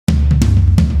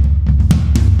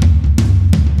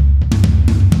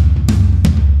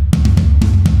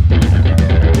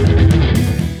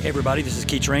everybody. This is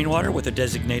Keith Rainwater with the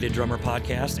Designated Drummer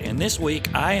Podcast. And this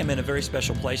week, I am in a very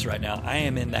special place right now. I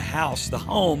am in the house, the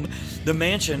home, the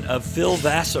mansion of Phil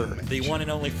Vassar, the one and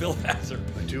only Phil Vassar.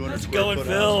 How's it going,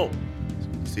 Phil?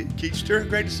 See, Keith,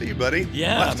 great to see you, buddy.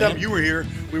 Yeah, Last time you were here,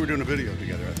 we were doing a video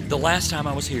together, I think. The last time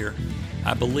I was here,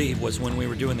 I believe, was when we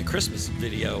were doing the Christmas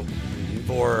video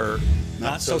for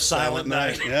Not So Silent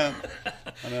Night. Yeah,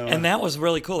 I know. And that was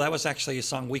really cool. That was actually a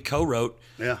song we co-wrote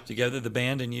together, the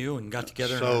band and you, and got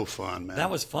together. So fun, man. That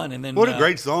was fun. And then what a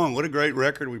great song! What a great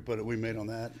record we made on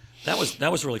that. That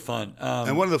was really fun.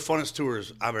 And one of the funnest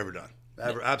tours I've ever done.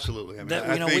 Absolutely. I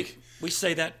mean, I think we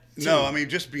say that too. No, I mean,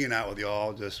 just being out with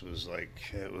y'all just was like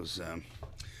it was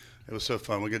so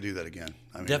fun. We got to do that again.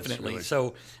 I mean, definitely. Really...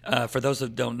 So, for those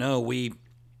that don't know,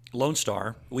 Lone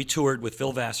Star, we toured with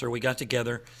Phil Vassar. We got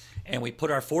together and we put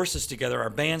our forces together, our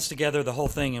bands together, the whole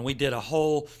thing, and we did a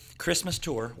whole Christmas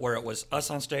tour where it was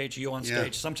us on stage, you on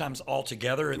stage, sometimes all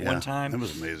together at one time. It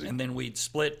was amazing. And then we'd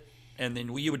split, and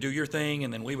then you would do your thing,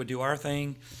 and then we would do our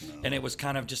thing. And it was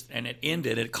kind of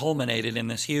it culminated in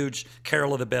this huge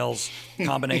Carol of the Bells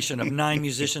combination of 9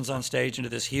 musicians on stage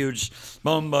into this huge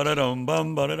bum-ba-da-dum,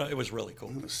 bum-ba-da-dum. It was really cool.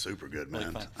 It was super good,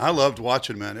 man. Really I loved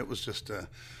watching, man. It was just,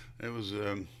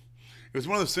 it was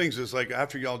one of those things. It's like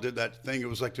after y'all did that thing, it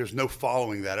was like there's no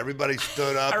following that. Everybody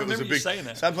stood up. I remember it was a big, you saying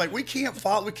that. So I was like, we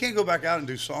can't go back out and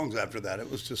do songs after that. It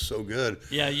was just so good.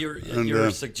 Yeah,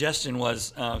 your suggestion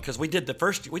was because we did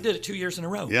it 2 years in a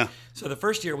row. Yeah. So the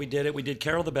first year we did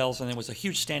Carol of the Bells, and it was a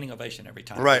huge standing ovation every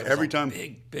time. Right, every time.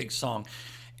 Big song,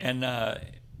 and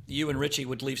you and Richie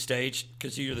would leave stage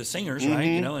because you're the singers, right?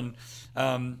 You know, and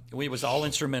we was all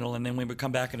instrumental, and then we would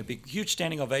come back and a big, huge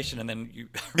standing ovation, and then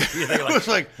it was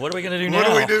like, what are we going to do now?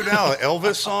 What do we do now?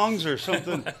 Elvis songs or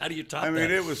something? How do you top that? I mean,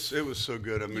 that? it was so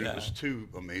good. I mean, it was 2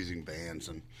 amazing bands,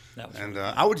 and really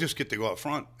I would just get to go up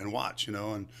front and watch, you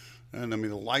know, and I mean,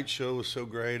 the light show was so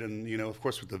great, and you know, of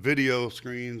course, with the video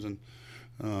screens, and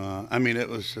I mean, it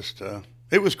was just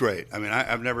it was great. I mean,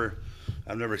 I've never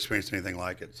experienced anything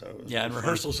like it. So and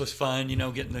rehearsals was fun, you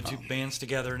know, getting the 2 bands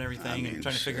together and everything, and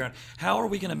trying to figure out how are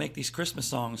we going to make these Christmas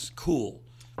songs cool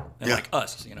and like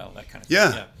us, you know, that kind of thing.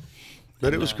 Yeah.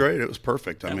 But it was great. It was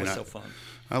perfect. That was so fun.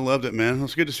 I loved it, man.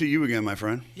 It's good to see you again, my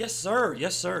friend. Yes, sir.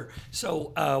 Yes, sir.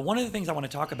 So one of the things I want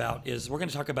to talk about is we're going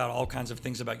to talk about all kinds of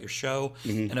things about your show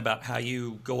and about how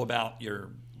you go about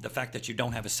the fact that you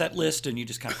don't have a set list and you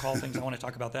just kind of call things. I want to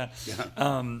talk about that.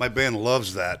 Yeah. My band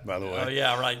loves that, by the way. Oh,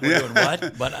 yeah, right. We're doing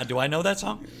what? But do I know that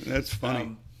song? That's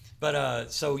funny.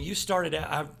 So you started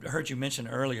out, I heard you mention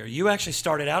earlier, you actually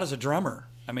started out as a drummer.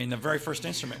 I mean, the very first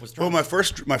instrument was drums. Well,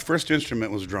 my first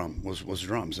instrument was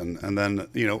drums. And then,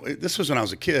 you know, this was when I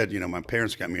was a kid. You know, my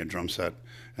parents got me a drum set.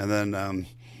 And then,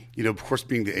 you know, of course,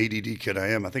 being the ADD kid I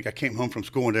am, I think I came home from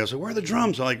school one day. I was like, where are the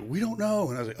drums? I'm like, we don't know.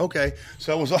 And I was like, okay.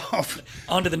 So I was off.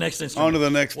 On to the next instrument. On to the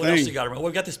next thing. What else you got? Well,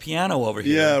 we've got this piano over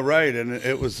here. Yeah, right. And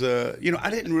it was, you know,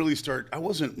 I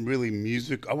wasn't really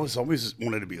music. I was always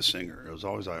wanted to be a singer. It was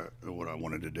always what I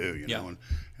wanted to do, you know.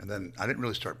 And then I didn't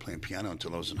really start playing piano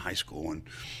until I was in high school and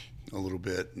a little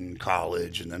bit in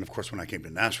college. And then, of course, when I came to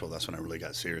Nashville, that's when I really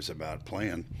got serious about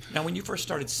playing. Now, when you first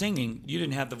started singing, you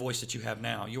didn't have the voice that you have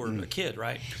now. You were a kid,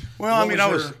 right? Well,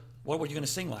 what were you going to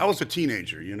sing like? I was a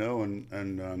teenager, you know,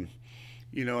 and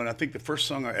you know, and I think the first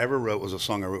song I ever wrote was a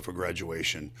song I wrote for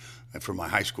graduation, for my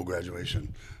high school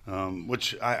graduation,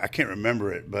 which I can't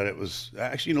remember it, but it was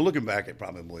actually, you know, looking back, it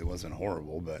probably wasn't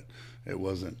horrible, but it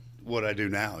wasn't what I do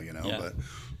now, you know. Yeah.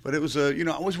 But it was you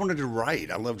know, I always wanted to write.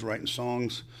 I loved writing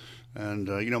songs. And,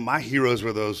 you know, my heroes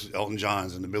were those Elton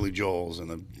Johns and the Billy Joels and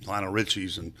the Lionel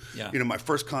Richies. And, you know, my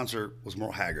first concert was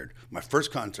Merle Haggard. My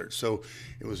first concert. So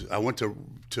I went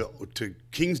to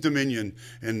King's Dominion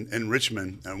in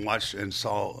Richmond and watched and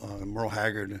saw Merle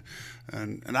Haggard.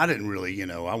 And I didn't really, you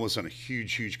know, I wasn't a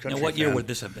huge country Now, what year fan. would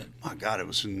this have been? My God, it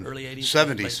was in early 80s?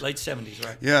 70s. Late 70s,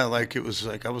 right? Yeah, like it was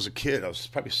like I was a kid. I was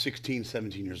probably 16,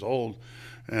 17 years old.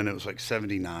 And it was like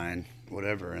 79,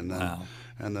 whatever. And then... Wow.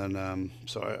 And then,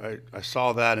 so I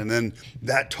saw that, and then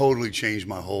that totally changed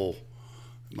my whole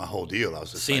deal. I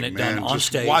was just seeing like, it man, done on just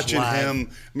stage, watching live.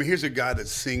 him. I mean, here's a guy that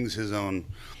sings his own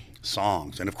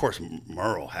songs, and of course,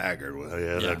 Merle Haggard.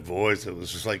 That voice, it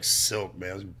was just like silk, man.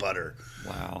 It was butter.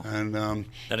 Wow. And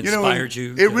that inspired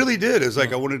you. It really did. It's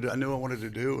like I knew I wanted to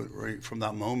do it right from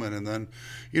that moment, and then,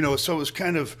 you know, so it was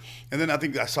kind of, and then I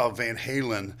think I saw Van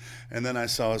Halen, and then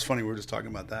it's funny we were just talking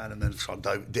about that, and then I saw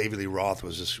David Lee Roth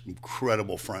was this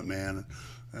incredible front man,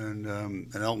 and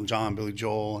Elton John, Billy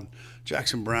Joel, and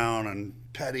Jackson Browne, and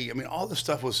Petty. I mean, all this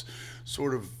stuff was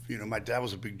sort of, you know, my dad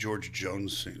was a big George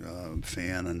Jones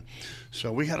fan, and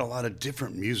so we had a lot of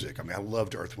different music. I mean, I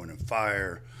loved Earth, Wind and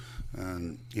Fire.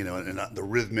 and the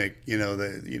rhythmic,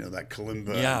 that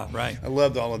kalimba. Yeah, right. I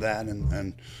loved all of that, and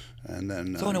then.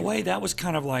 So in a way, that was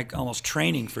kind of like almost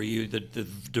training for you, the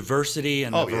diversity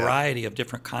and the variety of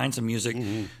different kinds of music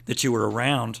that you were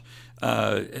around.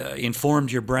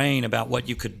 Informed your brain about what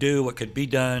you could do, what could be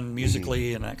done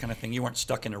musically, and that kind of thing. You weren't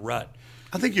stuck in a rut.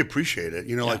 I think you appreciate it.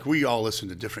 Like we all listen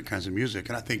to different kinds of music,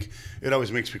 and I think it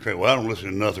always makes me crazy. Well, I don't listen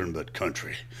to nothing but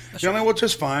country. That's right. Well,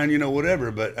 just fine,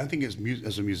 whatever. But I think as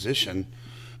a musician,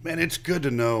 man, it's good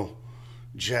to know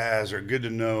jazz, or good to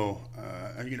know,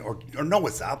 or know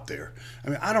what's out there. I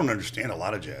mean, I don't understand a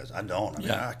lot of jazz. I don't. I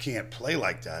mean, I can't play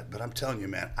like that. But I'm telling you,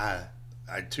 man, I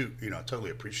too,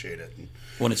 totally appreciate it. And,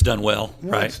 when it's done well,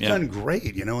 right? It's done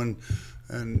great,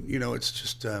 and it's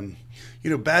just,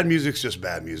 bad music's just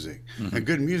bad music, and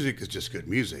good music is just good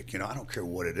music. I don't care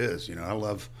what it is. I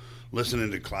love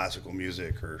listening to classical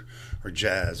music or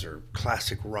jazz or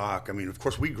classic rock. I mean, of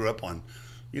course, we grew up on,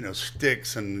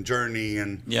 Styx and Journey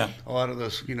and a lot of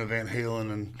those, Van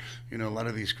Halen and, a lot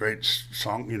of these great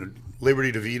songs,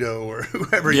 Liberty DeVito or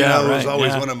whoever, was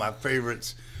always one of my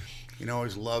favorites. I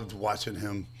always loved watching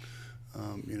him.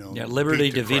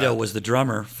 Liberty DeVito was the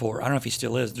drummer for, I don't know if he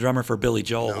still is, the drummer for Billy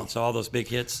Joel. No. So all those big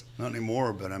hits. Not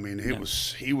anymore, but I mean,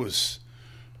 he was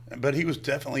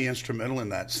definitely instrumental in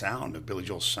that sound, of Billy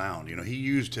Joel's sound. He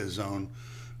used his own,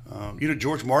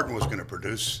 George Martin was going to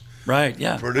produce. Right,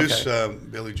 yeah.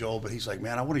 Billy Joel, but he's like,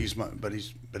 man, I want to use but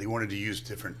he wanted to use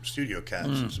different studio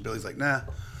cats. So Billy's like, nah.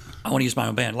 I want to use my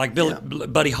own band. Like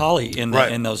Buddy Holly in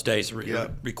those days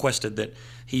requested that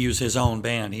he use his own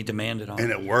band. He demanded on it.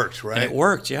 And it worked, right? And it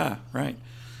worked, yeah, right.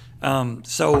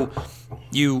 So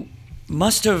there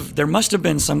must have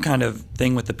been some kind of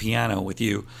thing with the piano with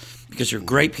you, because you're a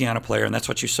great piano player, and that's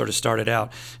what you sort of started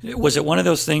out. Was it one of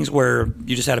those things where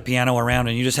you just had a piano around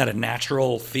and you just had a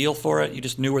natural feel for it? You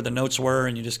just knew where the notes were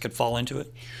and you just could fall into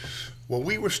it? Well,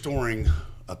 we were storing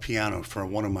a piano for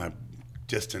one of my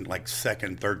distant, like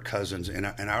second, third cousins in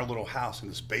our little house in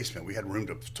this basement. We had room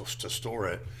to store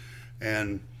it,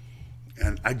 and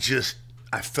I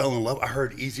fell in love. I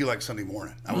heard "Easy Like Sunday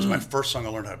Morning." That was my first song I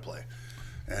learned how to play,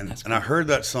 and I heard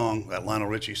that song, that Lionel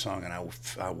Richie song, and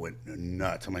I went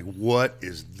nuts. I'm like, what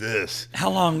is this? How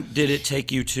long did it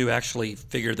take you to actually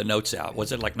figure the notes out?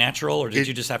 Was it like natural, or did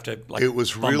you just have to like? It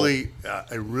was fumble? really,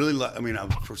 I really. I mean, of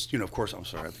course, I'm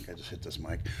sorry. I think I just hit this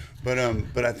mic, but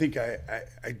I think I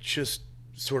just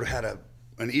sort of had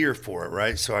an ear for it,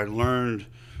 right? So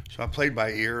I played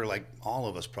by ear, like all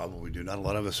of us probably do. Not a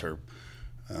lot of us are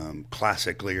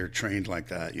classically or trained like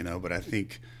that, but I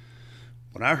think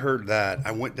when I heard that,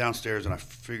 I went downstairs and I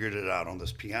figured it out on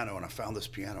this piano, and I found this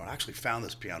piano. I actually found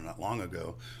this piano not long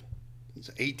ago. It's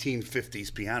an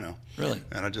 1850s piano. Really?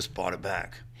 And I just bought it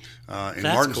back in That's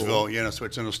Martinsville. cool. So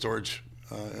it's in a storage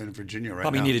in Virginia right now.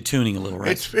 Probably needed tuning a little,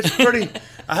 right? It's pretty.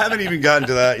 I haven't even gotten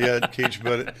to that yet, Keach,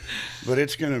 but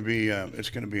it's going to be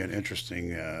an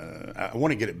interesting. I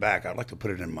want to get it back. I'd like to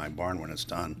put it in my barn when it's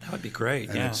done. That would be great.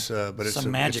 And yeah, it's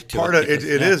some magic it's to part it. Of,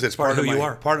 it is. It's part of who my you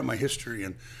are. Part of my history,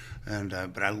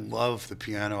 but I love the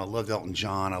piano. I loved Elton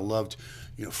John. I loved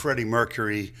Freddie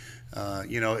Mercury.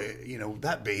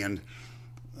 That band.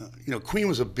 Queen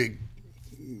was a big.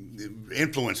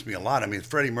 Influenced me a lot. I mean,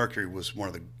 Freddie Mercury was one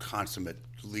of the consummate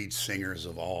lead singers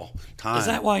of all time. Is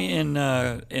that why in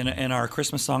our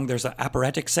Christmas song there's an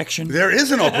operatic section? There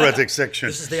is an operatic section.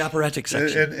 This is the operatic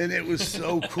section, and it was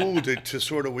so cool to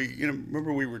sort of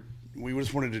remember we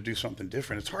just wanted to do something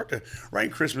different. It's hard to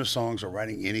write Christmas songs or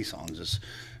writing any songs.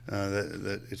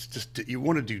 It's just you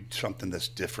want to do something that's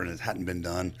different. It hadn't been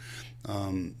done.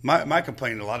 My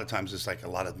complaint a lot of times is like a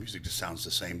lot of music just sounds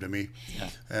the same to me. Yeah.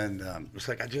 And it's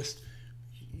like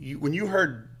when you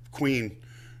heard Queen,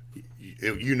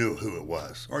 you knew who it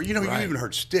was, or you even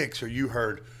heard Styx, or you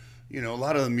heard a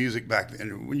lot of the music back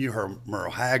then. When you heard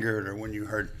Merle Haggard, or when you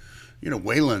heard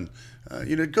Waylon,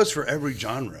 it goes for every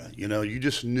genre. You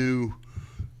just knew.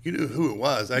 You knew who it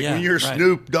was. Like when you're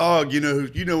Snoop Dogg, you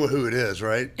know who it is,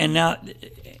 right? And now,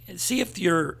 see if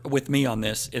you're with me on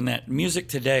this. In that music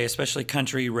today, especially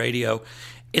country radio,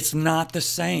 it's not the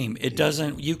same. It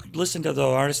doesn't. You listen to the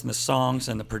artists and the songs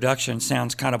and the production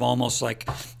sounds kind of almost like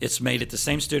it's made at the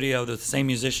same studio, the same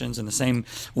musicians and the same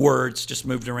words just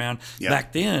moved around. Yeah.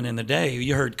 Back then in the day,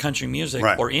 you heard country music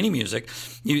or any music.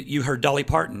 You heard Dolly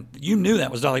Parton. You knew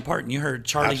that was Dolly Parton. You heard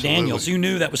Charlie Daniels. You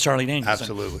knew that was Charlie Daniels.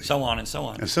 Absolutely. And so on and so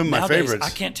on. And some of my Nowadays, favorites. I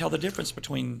can't tell the difference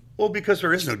between. Well, because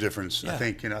there is no difference. Yeah. I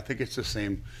think it's the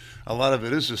same. A lot of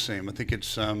it is the same. I think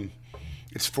it's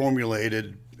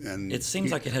formulated. And it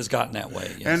seems like it has gotten that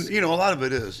way. Yes. And a lot of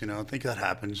it is. I think that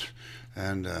happens.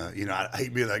 And I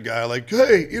hate being that guy, like,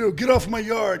 hey, get off my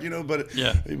yard, But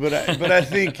Yeah. but I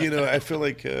think, I feel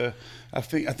like I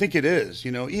think it is,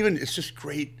 Even it's just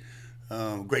great,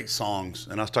 great songs.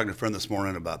 And I was talking to a friend this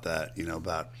morning about that, and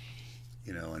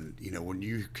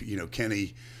when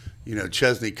Kenny,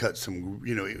 Chesney cut some,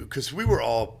 because we were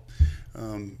all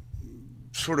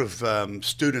sort of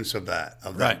students of that,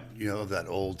 Right. of that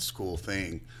old school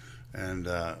thing, and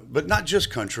but not just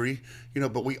country,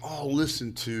 but we all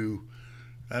listened to.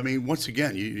 I mean, once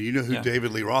again, you know who Yeah.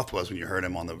 David Lee Roth was when you heard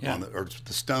him on Yeah. or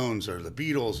the Stones or the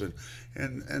Beatles,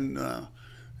 and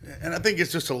I think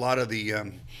it's just a lot of the,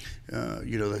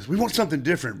 we want something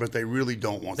different, but they really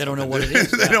don't want. They don't know something what it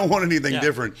is. They Yeah. don't want anything Yeah.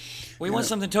 different. We want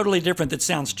something totally different that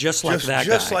sounds just like that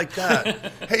Just guy. like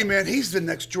that. Hey, man, he's the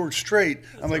next George Strait.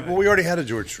 I'm like, well, we already had a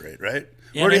George Strait, right?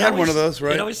 We Yeah, already and it had one always- of those,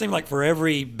 right? It always seemed like for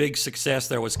every big success,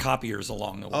 there was copiers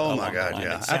along the way. Oh, my God,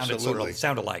 yeah, It sounded absolutely.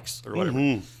 sound alikes or whatever.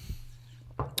 Mm-hmm.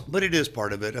 But it is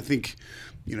part of it. I think,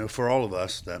 for all of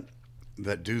us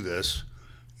that do this,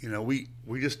 we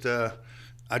just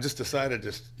I just decided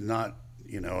just not,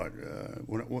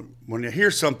 when you hear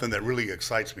something that really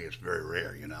excites me, it's very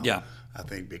rare, Yeah. I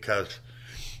think because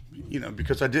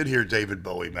I did hear David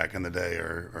Bowie back in the day,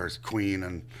 or Queen,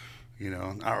 and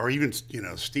or even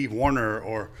Steve Wonder,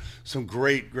 or some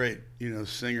great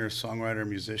singers, songwriter,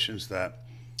 musicians that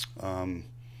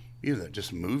that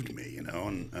just moved me,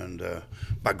 and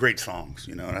by great songs,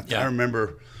 and I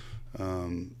remember,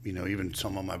 even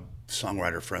some of my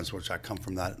songwriter friends, which I come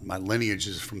from my lineage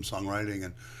is from songwriting,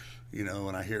 and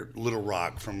and I hear Little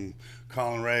Rock from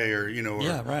Colin Ray, or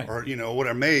Yeah, right. or what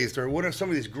Amazed, or what are some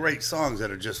of these great songs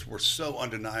that were so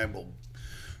undeniable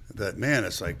that, man,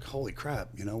 it's like, holy crap,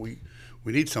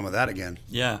 we need some of that again.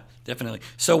 Yeah, definitely.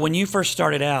 So when you first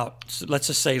started out, let's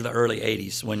just say the early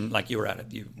 80s, when like you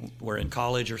were in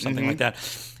college or something like that,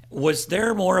 was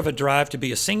there more of a drive to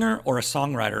be a singer or a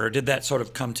songwriter, or did that sort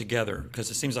of come together? Because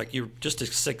it seems like you're just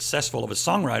as successful of a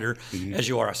songwriter as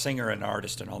you are a singer and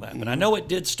artist and all that. But I know it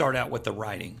did start out with the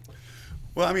writing.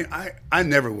 Well, I mean, I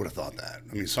never would have thought that.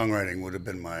 I mean, songwriting would have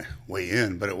been my way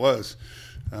in, but it was.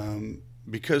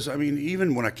 Because, I mean,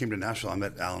 even when I came to Nashville, I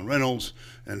met Alan Reynolds,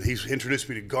 and he's introduced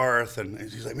me to Garth, and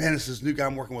he's like, man, it's this new guy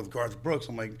I'm working with, Garth Brooks.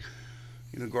 I'm like,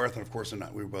 Garth, and of course,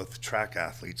 we were both track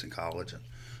athletes in college, and,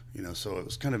 so it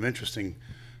was kind of interesting.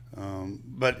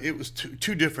 But it was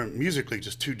two different, musically,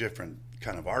 just two different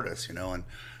kind of artists, and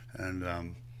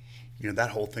that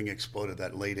whole thing exploded,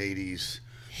 that late 80s.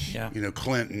 Yeah.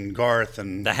 Clinton, Garth,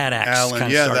 and the Hat Axe Alan, kind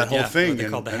of yeah, started, that whole thing, what they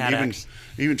called the Hat Axe.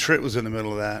 Even Tritt was in the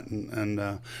middle of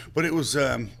that, but it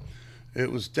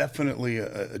was definitely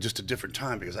just a different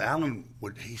time, because Alan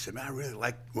he said, man, I really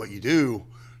like what you do,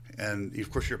 and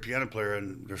of course you're a piano player,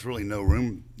 and there's really no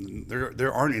room.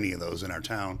 There aren't any of those in our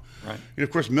town. Right. And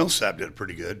of course Millsap did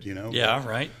pretty good, Yeah,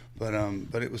 right.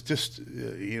 But it was just,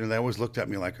 they always looked at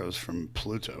me like I was from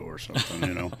Pluto or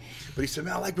something, But he said,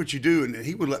 man, I like what you do. And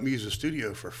he would let me use the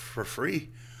studio for free.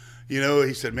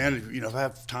 He said, man, if I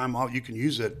have time, you can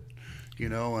use it,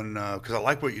 and because I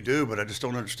like what you do, but I just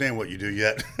don't understand what you do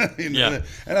yet. Yeah.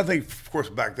 And I think, of course,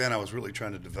 back then I was really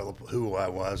trying to develop who I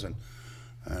was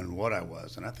and what I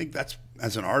was. And I think that's,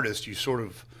 as an artist, you sort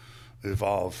of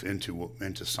evolve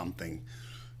into something.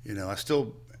 I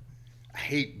still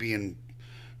hate being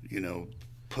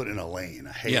put in a lane.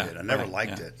 I hate it. I never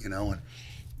liked it,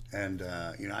 and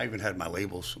I even had my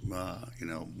labels,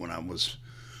 when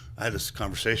I had this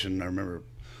conversation. I remember,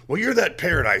 well, you're that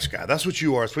Paradise guy. That's what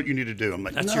you are. That's what you need to do. I'm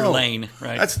like, That's no, your lane,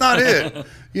 right? That's not it.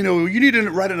 You need to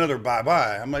write another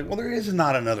bye-bye. I'm like, well, there is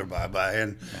not another bye-bye.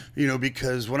 And,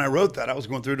 because when I wrote that, I was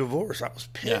going through a divorce. I was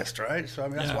pissed, right? So, I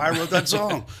mean, that's why I wrote that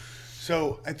song.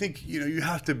 So I think, you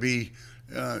have to be,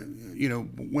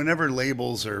 whenever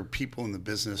labels or people in the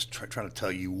business try to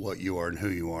tell you what you are and who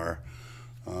you are,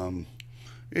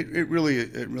 it really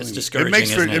it's discouraging.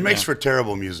 It makes for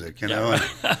terrible music, Yeah,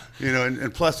 and,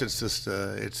 and plus it's just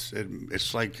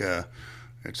it's like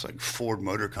Ford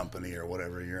Motor Company or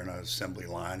whatever. You're in an assembly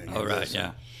line, and you listen.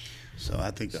 Yeah. So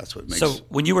I think that's what makes. So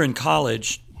when you were in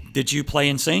college, did you play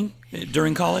and sing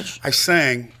during college? I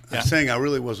sang. Yeah. I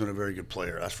really wasn't a very good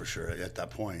player, that's for sure. At that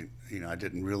point, I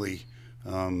didn't really.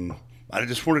 I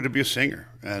just wanted to be a singer,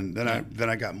 and then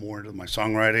I got more into my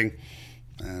songwriting,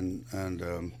 and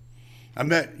I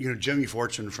met Jimmy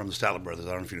Fortune from the Statler Brothers.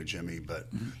 I don't know if you know Jimmy, but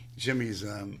Jimmy's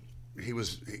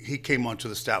he came onto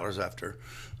the Statlers after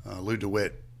Lou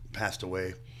DeWitt passed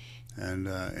away, and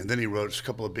then he wrote a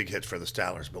couple of big hits for the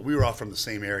Statlers. But we were all from the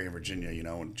same area in Virginia,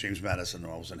 and James Madison.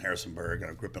 I was in Harrisonburg,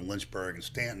 and I grew up in Lynchburg and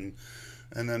Stanton,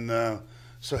 and then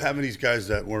so having these guys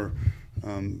that were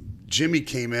Jimmy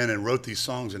came in and wrote these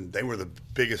songs, and they were the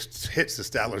biggest hits the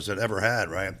Statler's had ever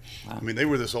had, right? Wow. I mean, they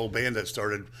were this old band that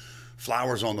started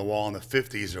Flowers on the Wall in the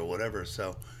 50s or whatever.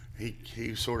 So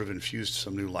he sort of infused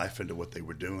some new life into what they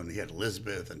were doing. He had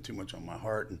Elizabeth and Too Much on My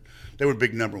Heart, and they were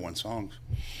big #1 songs.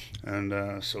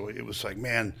 And so it was like,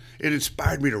 man, it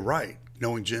inspired me to write,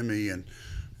 knowing Jimmy, and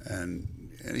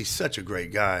he's such a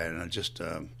great guy. And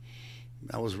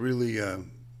I was really,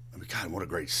 God, what a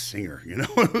great singer, you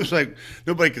know? It was like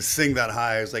nobody could sing that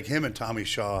high. It was like him and Tommy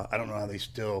Shaw. I don't know how they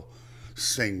still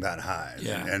sing that high.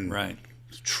 Yeah, and right.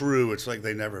 It's true. It's like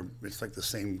it's like the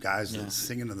same guys that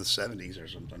singing in the 70s or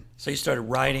something. So you started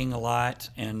writing a lot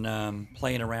and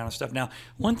playing around and stuff. Now,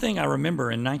 one thing I remember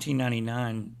in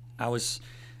 1999, I was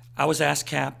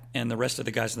ASCAP and the rest of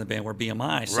the guys in the band were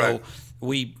BMI. So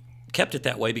we kept it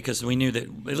that way because we knew that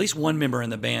at least one member in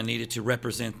the band needed to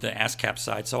represent the ASCAP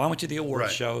side. So I went to the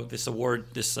awards show, this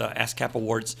ASCAP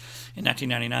Awards in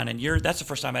 1999, and that's the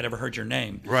first time I'd ever heard your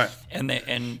name. Right.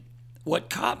 And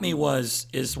what caught me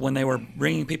is when they were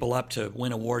bringing people up to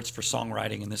win awards for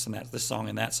songwriting and this and that, this song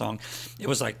and that song, it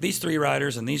was like these 3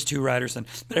 writers and these 2 writers,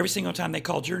 but every single time they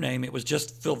called your name, it was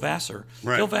just Phil Vassar,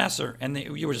 Phil Vassar, and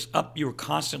you were just up, you were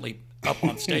constantly up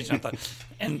on stage, and I thought,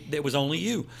 and it was only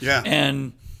you,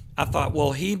 and I thought,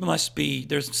 well, he must be.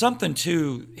 There's something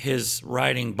to his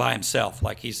writing by himself,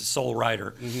 like he's a sole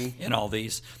writer in all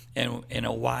these, and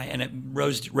why? And it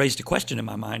raised a question in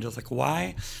my mind. I was like,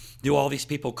 why do all these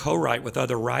people co-write with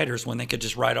other writers when they could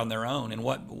just write on their own? And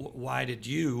what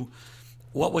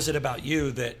was it about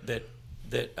you that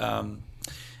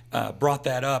brought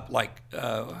that up? Like,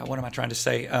 what am I trying to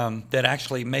say? That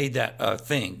actually made that a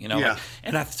thing, you know? Yeah.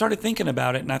 And I started thinking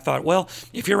about it, and I thought, well,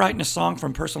 if you're writing a song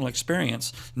from personal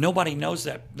experience, nobody knows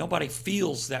that, nobody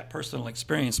feels that personal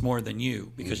experience more than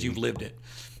you because you've lived it.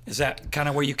 Is that kind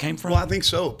of where you came from? Well, I think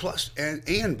so. Plus,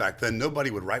 and back then,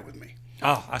 nobody would write with me.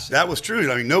 Oh, I see. That was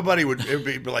true. I mean, nobody would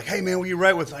be like, "Hey, man, will you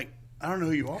write with?" Like, I don't know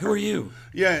who you are. Who are you?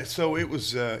 Yeah. So it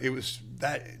was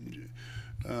that.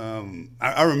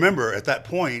 I remember at that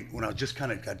point when I just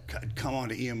kind of had come on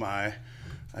to EMI,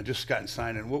 I just gotten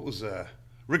signed. And what was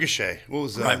Ricochet? What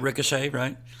was Ricochet,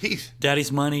 right? Heath,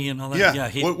 Daddy's Money, and all that. Yeah.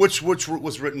 Which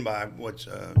was written by Bob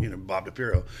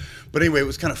DiPiero. But anyway, it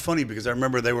was kind of funny because I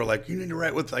remember they were like, "You need to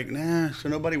write with," like, nah. So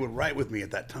nobody would write with me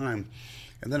at that time.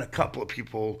 And then a couple of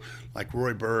people like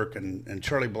Roy Burke and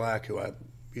Charlie Black, who I,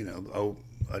 owe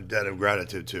a debt of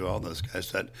gratitude to, all those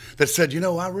guys that said,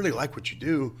 I really like what you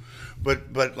do,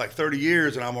 but like 30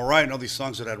 years and I'm all right, and all these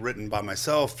songs that I'd written by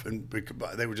myself, and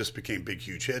they just became big,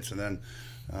 huge hits. And then,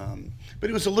 but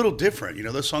it was a little different.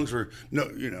 Those songs were,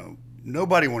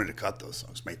 nobody wanted to cut those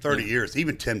songs. 30 years,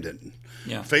 even Tim didn't.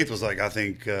 Yeah. Faith was like, I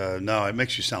think, no, it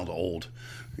makes you sound old.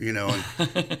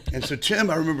 And so Tim,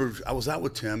 I remember I was out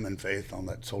with Tim and Faith on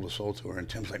that Soul to Soul tour, and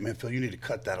Tim's like, "Man, Phil, you need to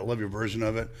cut that. I love your version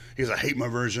of it." He goes, "I hate my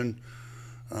version.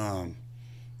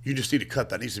 You just need to cut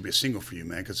that. It needs to be a single for you,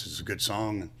 man, because it's a good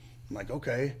song." And I'm like,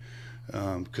 "Okay,"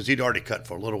 because he'd already cut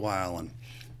for a little while and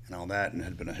all that, and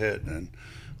had been a hit, and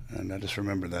I just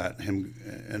remember that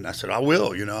and I said, "I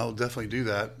will, I'll definitely do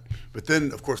that." But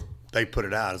then, of course, they put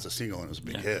it out as a single, and it was a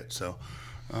big hit. So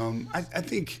I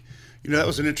think. That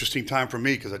was an interesting time for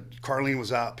me because Carlene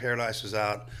was out, Paradise was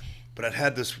out, but I'd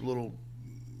had this little,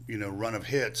 run of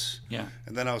hits. Yeah.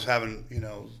 And then I was having,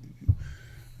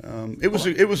 it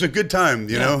was a good time,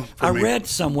 for I me. read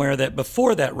somewhere that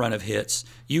before that run of hits,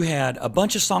 you had a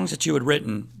bunch of songs that you had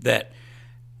written that,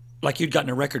 like you'd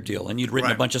gotten a record deal and you'd written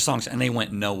a bunch of songs and they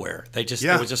went nowhere. It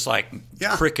was just like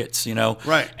crickets,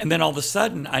 Right. And then all of a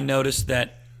sudden I noticed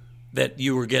that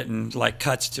you were getting like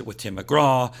cuts with Tim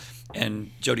McGraw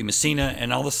and Jody Messina,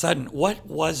 and all of a sudden, what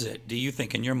was it, do you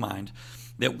think, in your mind,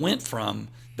 that went from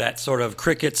that sort of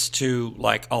crickets to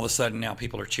like all of a sudden now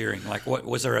people are cheering? Like, what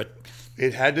was there?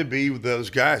 It had to be those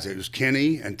guys. It was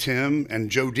Kenny and Tim and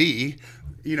Joe D.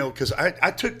 Because I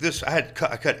took this. I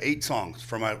cut 8 songs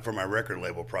for my record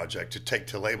label project to take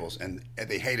to labels, and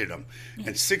they hated them.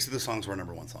 And 6 of the songs were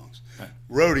 #1 songs. Right.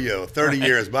 Rodeo, 30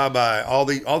 Years, Bye Bye, all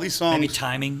these songs. Maybe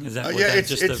Timing, is that?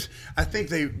 I think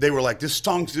they were like, this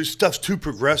stuff's too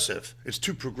progressive. It's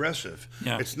too progressive.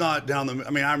 Yeah. It's not down the. I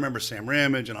mean, I remember Sam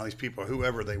Ramage and all these people,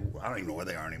 whoever they. I don't even know where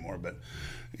they are anymore, but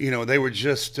they were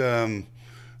just.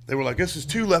 They were like, this is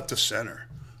too left of center,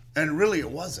 and really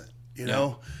it wasn't.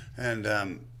 And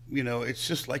it's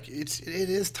just like it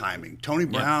is timing. Tony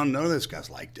Brown, none of those guys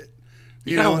liked it.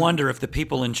 You gotta wonder if the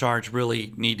people in charge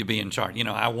really need to be in charge.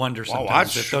 I wonder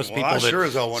sometimes if those people. I sure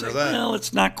as hell wonder say, that. Well,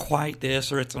 it's not quite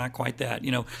this or it's not quite that.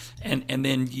 And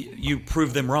then you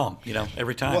prove them wrong.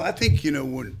 Every time. Well, I think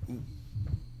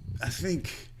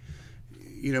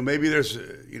maybe there's,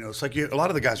 it's like a lot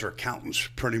of the guys are accountants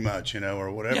pretty much,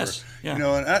 or whatever. Yes, yeah.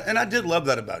 And I did love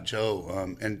that about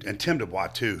Joe and Tim Dubois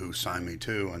too, who signed me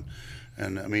too.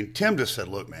 And I mean, Tim just said,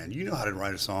 look, man, you know how to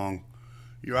write a song.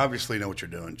 You obviously know what you're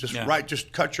doing. Just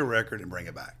just cut your record and bring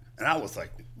it back. And I was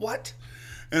like, what?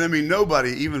 And I mean,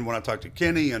 nobody, even when I talked to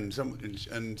Kenny and some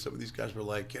of these guys were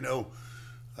like,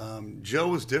 Joe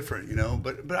was different,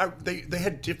 but they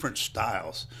had different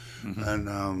styles. Mm-hmm.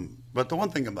 And but the one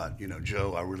thing about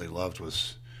Joe I really loved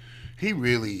was he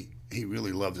really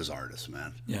loved his artists,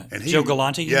 man. Yeah. And Joe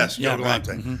Galante. Yes, Joe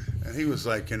Galante. Right. Mm-hmm. And he was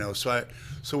like,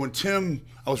 so when Tim,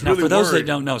 I was now, really for those worried. that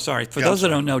don't know, that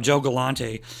don't know, Joe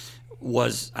Galante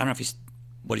was, I don't know if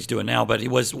what he's doing now, but he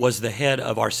was the head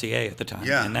of RCA at the time.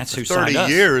 Yeah, and that's who signed us.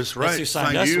 30 years, right? That's who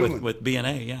signed us with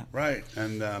BNA, yeah. Right,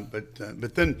 and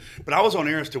but I was on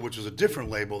Arista, which was a different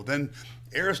label. Then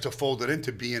Arista folded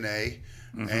into BNA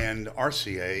and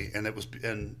RCA,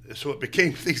 and so it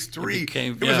became these three.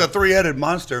 It was a three-headed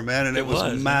monster, man, and it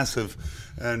was massive.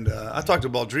 And I talked to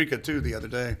Baldrica too the other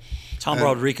day. Tom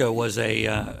Baldrica was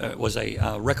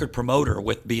a record promoter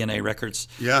with BNA Records.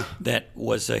 Yeah, that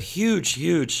was a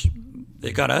huge.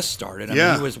 It got us started.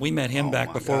 I mean, we met him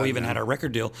back before we even had our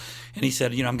record deal, and he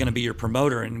said, I'm going to be your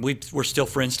promoter, and we're still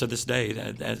friends to this day.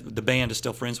 The band is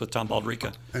still friends with Tom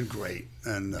Baldrica. And great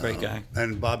guy.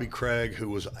 And Bobby Craig, who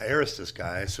was Arista's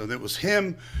guy. So that was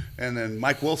him, and then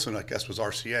Mike Wilson, I guess, was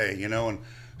RCA. And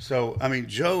so I mean,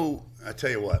 Joe, I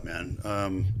tell you what,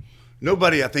 man.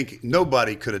 Nobody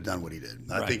could have done what he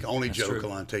did. I think only Joe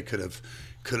Galante could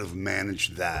have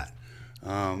managed that.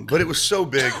 But it was so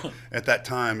big at that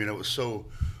time, it was so,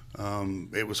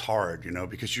 it was hard,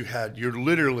 because you're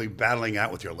literally battling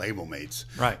out with your label mates.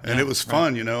 Right. And it was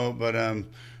fun, but,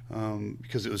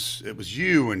 because it was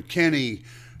you and Kenny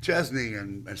Chesney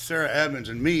and Sarah Edmonds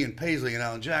and me and Paisley and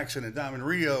Alan Jackson and Diamond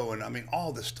Rio. And I mean,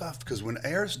 all this stuff, because when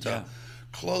Arista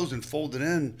closed and folded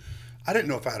in, I didn't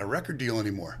know if I had a record deal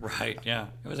anymore. Right, yeah.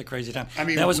 It was a crazy time. I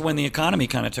mean, that was when the economy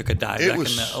kind of took a dive back in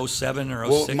the 07 or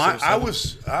 06 or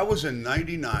 07. I was in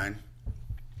 99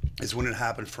 is when it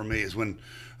happened for me, is when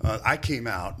I came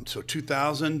out. So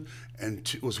 2000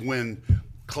 was when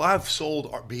Clive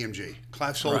sold our BMG.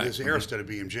 Clive sold his Arista to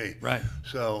BMG. Right.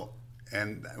 So,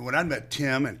 and when I met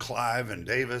Tim and Clive and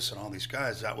Davis and all these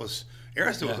guys,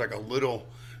 Arista was like a little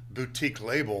boutique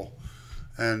label.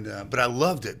 And but I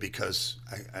loved it because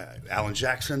Alan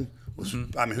Jackson was,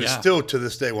 who's still to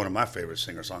this day one of my favorite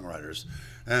singer-songwriters,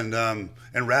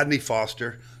 and Radney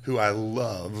Foster, who I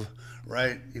love,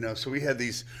 right? So we had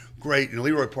these great,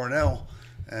 Leroy Parnell,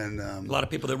 and a lot of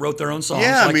people that wrote their own songs.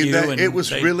 Yeah, like it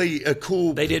was really a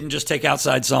cool. They didn't just take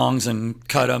outside songs and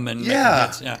cut them and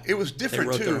it was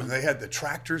different too. They had the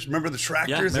Tractors. Remember the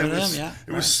Tractors? Yeah, remember them?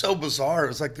 It was so bizarre. It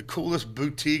was like the coolest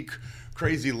boutique,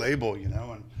 crazy label,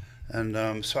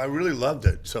 And so I really loved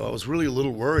it. So I was really a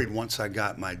little worried once I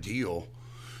got my deal.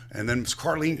 And then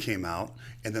Carlene came out,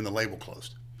 and then the label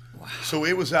closed. Wow. So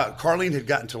it was out. Carlene had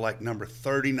gotten to like number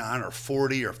 39 or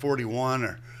 40 or 41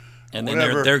 or and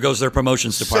whatever. then there goes their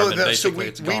promotions department. So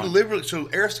we literally,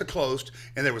 Arista closed,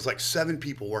 and there was like 7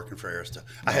 people working for Arista.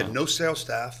 I had no sales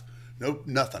staff,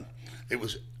 nothing. It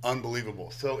was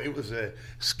unbelievable. So it was a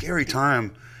scary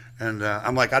time. And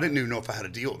I'm like, I didn't even know if I had a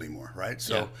deal anymore, right?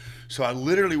 So I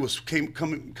literally was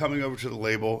coming over to the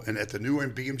label and at the new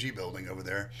BMG building over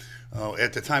there.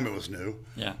 At the time, it was new.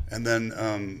 Yeah. And then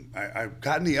I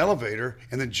got in the elevator,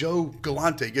 and then Joe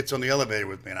Galante gets on the elevator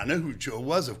with me, and I knew who Joe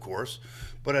was, of course,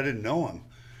 but I didn't know him.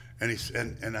 And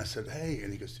and I said, hey,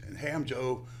 and he goes, hey, I'm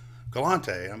Joe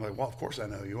Galante. And I'm like, well, of course I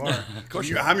know who you are. Of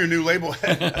course, I'm your new label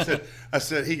head. I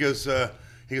said, he goes,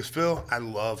 Phil, I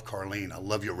love Carlene. I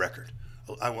love your record.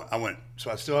 I went, so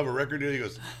I still have a record deal? He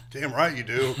goes, damn right you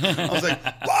do. I was like,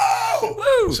 whoa!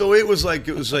 Woo! So it was like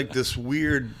this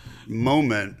weird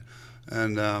moment.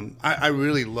 And I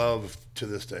really love, to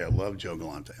this day, I love Joe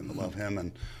Galante and I love him.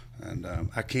 And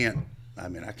I can't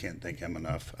thank him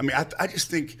enough. I mean, I just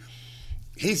think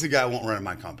he's the guy who won't run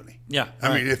my company. Yeah.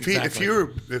 I mean,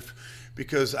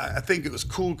 because I think it was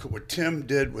cool what Tim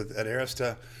did at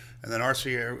Arista and then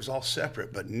RCA, it was all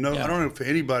separate. But I don't know if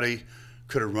anybody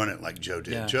could have run it like Joe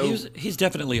did. Yeah. Joe, he's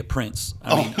definitely a prince.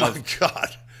 My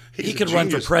God. He could run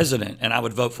for president, and I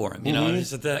would vote for him.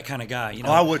 He's that kind of guy.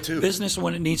 I would too. Business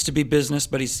when it needs to be business,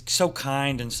 but he's so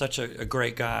kind and such a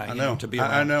great guy. I know. To be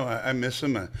around. I know. I miss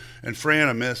him, and Fran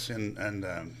I miss, and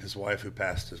his wife who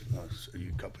passed a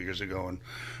couple of years ago, and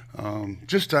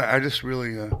I just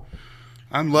really,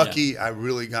 I'm lucky. I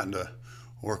really gotten to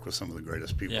work with some of the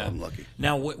greatest people. Yeah. I'm lucky.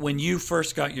 Now, when you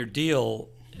first got your deal,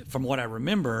 from what I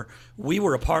remember, we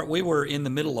were in the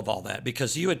middle of all that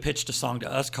because you had pitched a song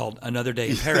to us called Another Day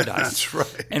in Paradise. That's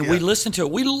right. And we listened to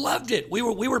it. We loved it. We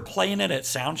were playing it at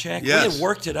soundcheck. Yes. We had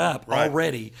worked it up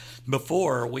already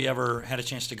before we ever had a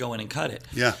chance to go in and cut it.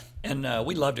 Yeah. And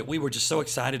we loved it. We were just so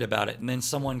excited about it. And then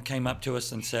someone came up to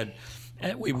us and said,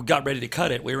 we got ready to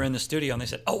cut it. We were in the studio and they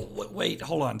said, oh, wait,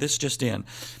 hold on. This just in.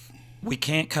 We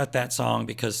can't cut that song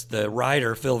because the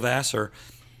writer, Phil Vassar,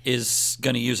 is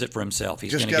going to use it for himself.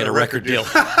 He's going to get a record deal. No,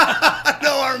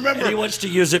 I remember. And he wants to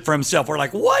use it for himself. We're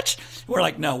like, what? We're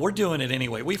like, no, we're doing it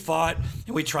anyway. We fought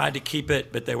and we tried to keep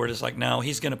it, but they were just like, no,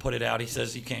 he's going to put it out. He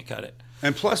says you can't cut it.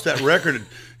 And plus, that record,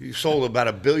 you sold about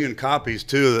 1 billion copies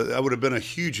too. That would have been a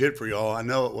huge hit for y'all. I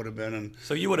know it would have been. And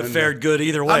so you would have fared good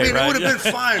either way. I mean, right? it would have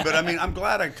been fine. But I mean, I'm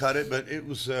glad I cut it. But it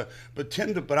was, but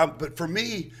for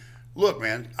me, look,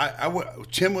 man,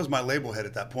 Tim was my label head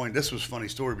at that point. This was a funny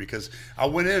story because I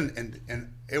went in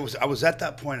and I was at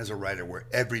that point as a writer where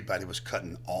everybody was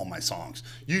cutting all my songs.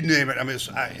 You name it. I mean,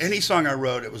 any song I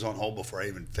wrote, it was on hold before I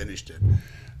even finished it.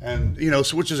 And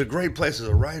so which is a great place as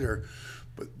a writer.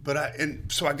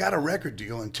 So I got a record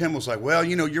deal, and Tim was like, "Well,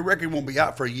 your record won't be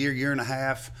out for a year and a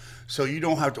half, so you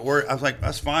don't have to worry." I was like,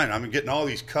 "That's fine. I'm getting all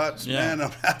these cuts, man. I'm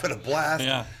having a blast."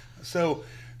 Yeah. So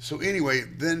anyway,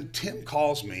 then Tim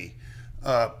calls me,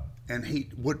 and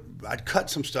I'd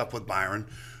cut some stuff with Byron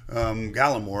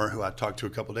Gallimore, who I talked to a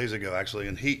couple days ago, actually,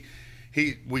 and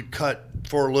we'd cut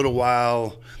for a little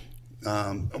while.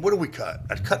 What did we cut?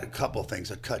 I'd cut a couple of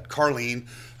things. I'd cut Carlene.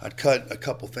 I'd cut a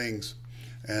couple things,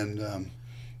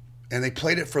 and they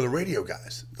played it for the radio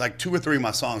guys, like 2 or 3 of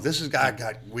my songs. This is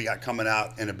we got coming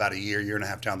out in about a year and a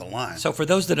half down the line. So for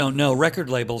those that don't know, record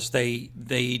labels, they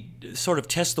sort of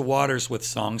test the waters with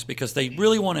songs because they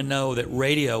really want to know that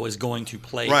radio is going to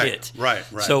play it. Right.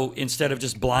 So instead of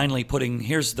just blindly putting,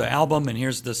 here's the album and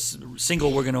here's the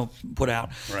single we're going to put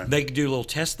out, they do little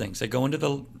test things. They go into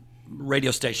the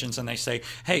radio stations and they say,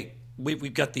 hey,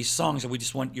 we've got these songs and we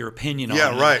just want your opinion on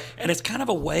them. Yeah, right. And it's kind of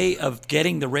a way of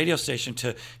getting the radio station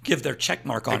to give their check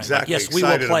mark on it. Like, yes, we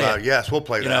will play it. Yes, we'll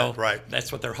play that. Right.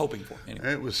 That's what they're hoping for.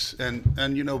 Anyway. It was, and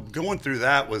going through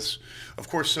that was, of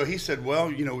course, so he said,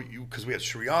 well, because we had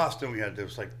Sheree Austin, there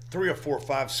was like 3 or 4 or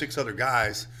 5, 6 other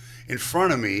guys in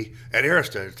front of me at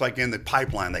Arista. It's like in the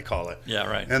pipeline, they call it. Yeah,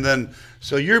 right. And then,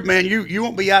 so you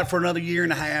won't be out for another year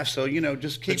and a half. So,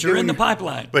 just keep. But you're in the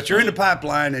pipeline. But you're in the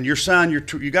pipeline, and you're signed.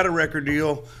 You got a record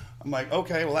deal. I'm like,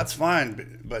 okay, well that's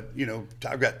fine. But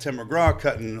I've got Tim McGraw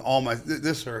cutting all my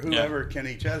this or whoever,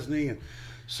 Kenny Chesney, and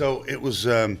so it was.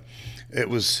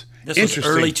 This was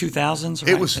early 2000s.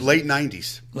 Right? It was late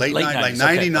 90s, late 90s, like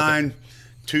 99, okay.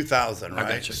 2000, right?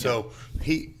 Gotcha, so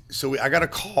I got a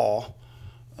call.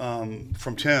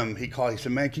 From Tim, he called. He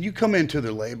said, "Man, can you come into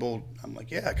the label?" I'm like,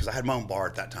 "Yeah," because I had my own bar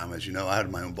at that time, as you know. I had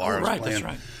my own bar. That's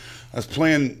right. I was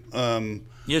playing.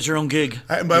 You had your own gig.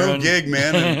 I had my own gig,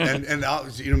 man,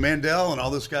 and Mandel and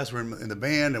all those guys were in the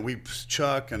band, and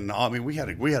Chuck and all. I mean, we had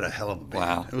a hell of a band.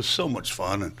 Wow. It was so much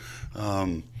fun,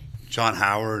 and John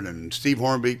Howard and Steve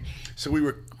Hornby. So we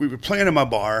were playing in my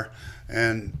bar,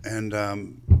 and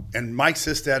Mike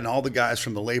Sistad and all the guys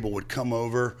from the label would come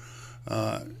over.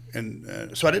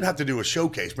 So I didn't have to do a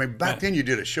showcase. Maybe back then you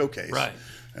did a showcase. Right.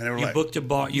 And they were you booked a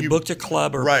bar, you booked a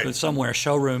club or somewhere, a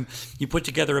showroom. You put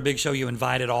together a big show. You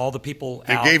invited all the people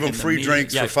out. They gave them free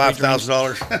drinks for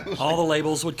 $5,000. All the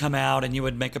labels would come out, and you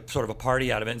would make a sort of a party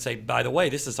out of it and say, by the way,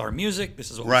 this is our music.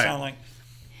 This is what we sound like.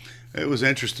 It was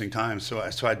interesting times. So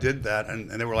I did that, and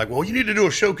they were like, well, you need to do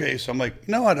a showcase. I'm like,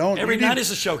 no, I don't. Every night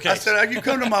is a showcase. I said, you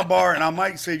come to my bar, and I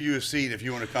might save you a seat if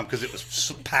you want to come, because it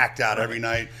was packed out every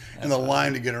night, and the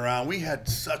line to get around. We had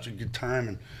such a good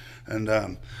time,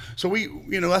 and so we,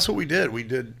 that's what we did. We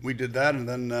did that, and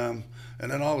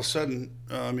then all of a sudden,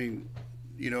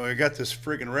 I got this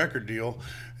freaking record deal,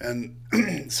 and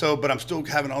but I'm still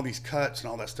having all these cuts and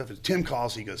all that stuff. And Tim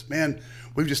calls, he goes, man,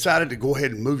 we've decided to go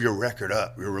ahead and move your record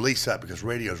up, your release up, because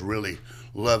radio's really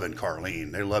loving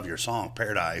Carlene. They love your song,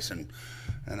 Paradise. And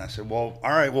I said, well,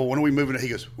 all right, well, when are we moving it? He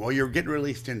goes, well, you're getting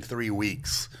released in 3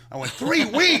 weeks. I went, 3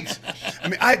 weeks? I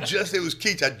mean, it was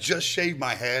Keats. I just shaved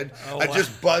my head. I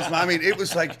just buzzed it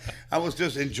was like I was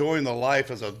just enjoying the life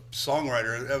as a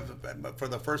songwriter. For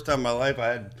the first time in my life, I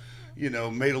had,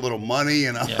 made a little money,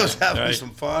 and I was having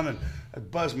some fun, and I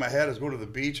buzzed my head. I was going to the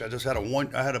beach. I just had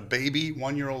a baby,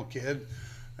 1-year-old kid,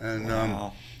 and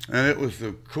and it was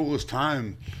the coolest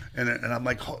time. And I'm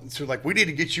like, so like, we need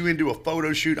to get you into a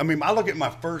photo shoot. I mean, I look at my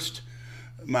first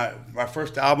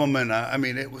album, and I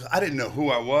didn't know who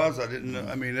I was. I didn't know.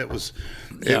 I mean, it was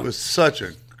such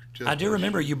a I do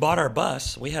remember you bought our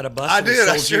bus. We had a bus. I did.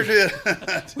 I sold sure you.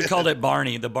 did. We called it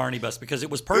Barney, the Barney bus, because it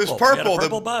was purple. It was purple. We had a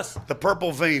purple bus. The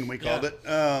purple vein, we called it.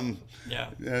 Yeah.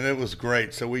 And it was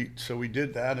great. So we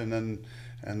did that, and then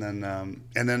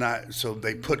so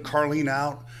they put Carlene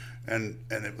out, and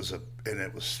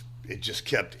it just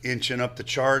kept inching up the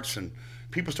charts, and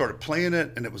people started playing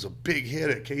it, and it was a big hit.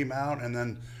 It came out, and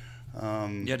then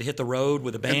you had to hit the road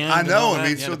with a band. I know. I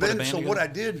mean, so what I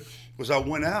did was I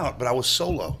went out, but I was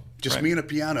solo, just me and a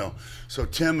piano. So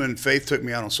Tim and Faith took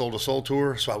me out on Soul to Soul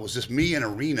tour. So I was just me in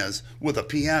arenas with a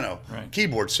piano,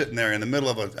 keyboard sitting there in the middle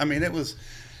of it was.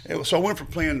 So I went from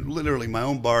playing literally my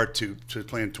own bar to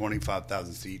playing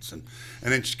 25,000 seats, and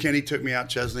then Kenny took me out,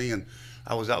 Chesney, and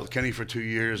I was out with Kenny for 2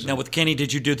 years. Now with Kenny,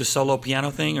 did you do the solo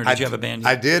piano thing, or did you have a band?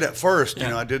 I did at first.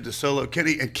 Yeah. I did the solo.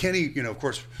 Kenny, of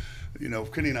course,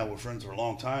 Kenny and I were friends for a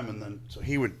long time, and then so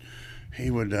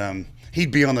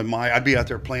he'd be on the mic. I'd be out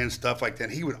there playing stuff like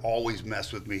that. He would always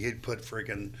mess with me. He'd put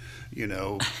freaking,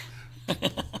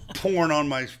 porn on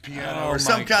my piano or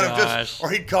some kind of just, or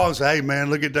he'd call and say, "Hey man,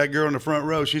 look at that girl in the front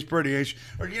row. She's pretty, ain't she?"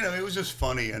 Or it was just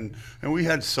funny, and we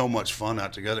had so much fun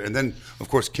out together. And then of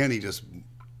course Kenny just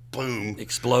boom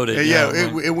exploded.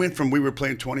 It went from we were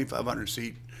playing 2,500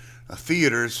 seat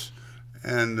theaters,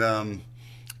 and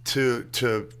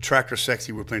to Tractor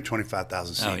Sexy, we're playing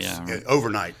 25,000 seats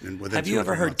overnight. And within have you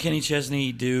ever heard Kenny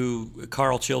Chesney do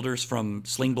Carl Childers from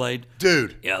Sling Blade?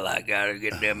 Dude. Yeah, I gotta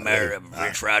get them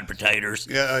French fried potatoes.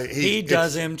 Yeah, he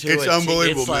does him too. It's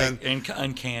unbelievable, it's man. Like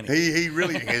uncanny. He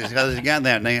really has got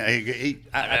that name.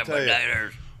 I tell you.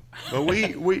 But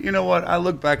we you know what? I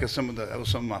look back at that was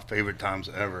some of my favorite times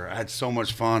ever. I had so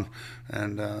much fun,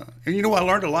 and I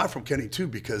learned a lot from Kenny too,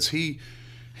 because he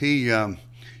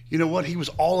you know what? He was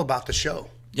all about the show.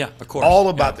 Yeah, of course. All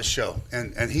about the show,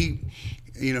 and he,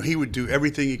 he would do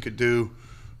everything he could do.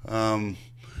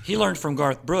 He learned from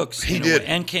Garth Brooks. He did,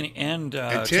 and Kenny and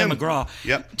Tim McGraw.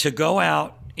 Yep. To go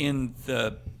out in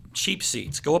the cheap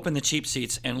seats, go up in the cheap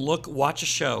seats and watch a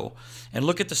show, and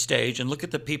look at the stage and look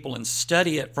at the people and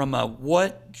study it from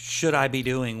what should I be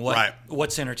doing?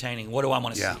 What's entertaining? What do I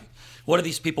want to see? What do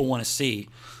these people want to see?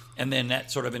 And then that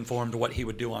sort of informed what he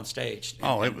would do on stage.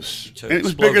 It was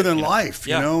bigger than life,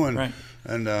 and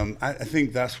I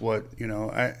think that's what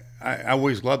I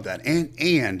always loved that,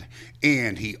 and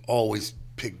he always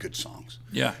picked good songs.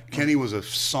 Yeah, Kenny was a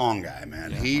song guy,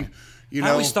 man. I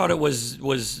always thought it was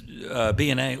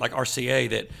B&A, like RCA,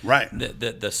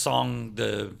 that the song,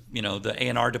 the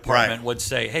A&R department would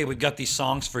say, "Hey, we've got these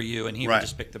songs for you," and he would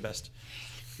just pick the best.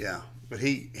 Yeah, but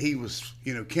he was,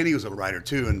 Kenny was a writer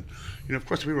too, and of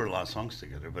course we wrote a lot of songs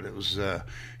together. But it was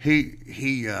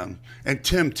he and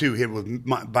Tim too. He had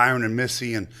with Byron and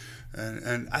Missy, and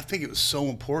I think it was so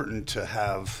important to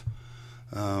have.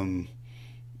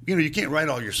 You can't write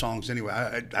all your songs anyway.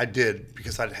 I did,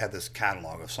 because I'd had this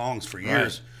catalog of songs for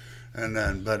years, and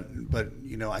then but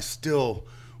I still,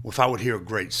 if I would hear a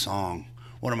great song,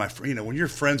 one of my when you're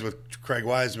friends with Craig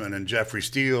Wiseman and Jeffrey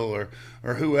Steele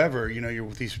or whoever, you're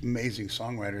with these amazing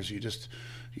songwriters. You just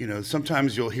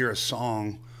sometimes you'll hear a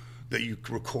song that you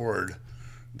record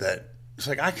that it's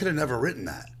like, I could have never written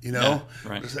that,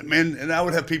 It's like, man, and I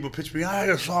would have people pitch me, I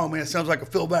got a song, man, it sounds like a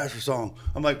Phil Vassar song.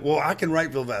 I'm like, well, I can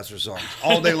write Phil Vassar songs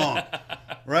all day long,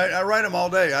 right? I write them all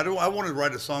day. I want to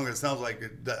write a song that sounds like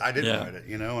I didn't write it,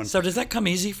 And so does that come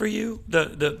easy for you,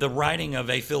 the writing of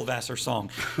a Phil Vassar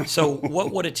song? So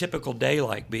what would a typical day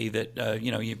like be that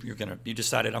you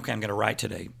decided, okay, I'm gonna write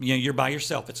today? You're by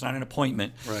yourself. It's not an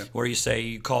appointment where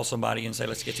you call somebody and say,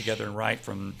 let's get together and write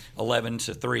from 11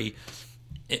 to 3.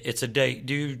 It's a day.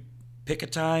 Do you pick a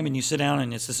time and you sit down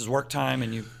and this is work time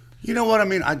and you? You know what I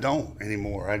mean? I don't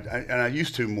anymore. I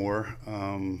used to more.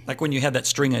 Like when you had that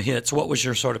string of hits, what was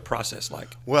your sort of process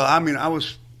like? Well, I mean, I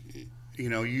was,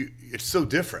 it's so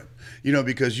different,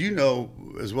 because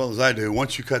as well as I do,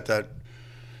 once you cut that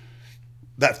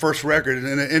first record,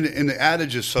 and the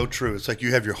adage is so true. It's like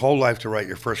you have your whole life to write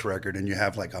your first record, and you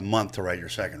have like a month to write your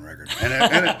second record. And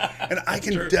I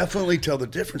can definitely tell the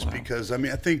difference because, I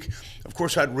think, of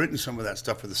course, I'd written some of that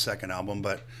stuff for the second album,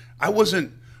 but I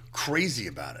wasn't crazy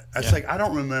about it. It's like, I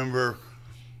don't remember.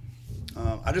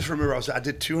 I just remember I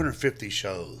did 250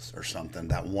 shows or something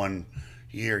that one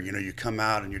year. You come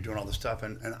out and you're doing all this stuff,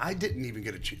 and I didn't even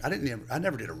get I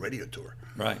never did a radio tour.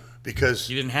 Right. Because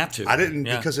you didn't have to. I didn't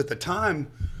because at the time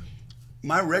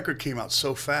my record came out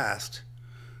so fast,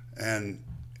 and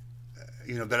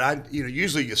that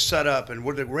usually you set up, and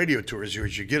what the radio tour is, you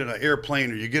get in an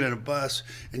airplane or you get in a bus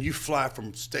and you fly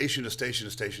from station to station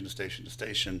to station to station to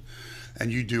station, and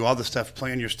you do all the stuff,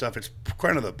 playing your stuff. It's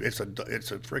kind of it's a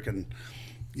freaking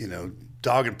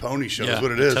dog and pony show Yeah, is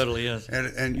what it it is. totally is. And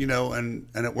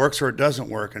and it works or it doesn't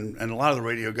work. And a lot of the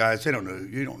radio guys, they don't know.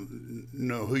 You don't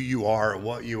know who you are or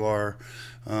what you are.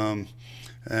 I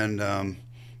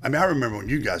mean, I remember when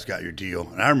you guys got your deal,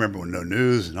 and I remember when No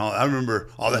News and all. I remember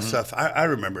all that stuff. I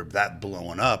remember that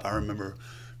blowing up. I remember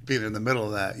being in the middle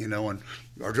of that,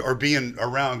 or being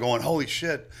around going, holy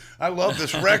shit, I love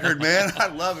this record, man. I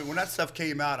love it. When that stuff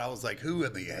came out, I was like, who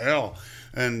in the hell?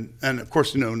 And of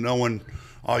course, knowing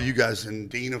all you guys, and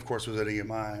Dean, of course, was at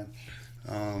EMI,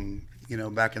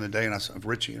 back in the day, and I saw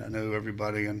Richie, and I knew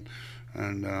everybody,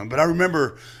 but I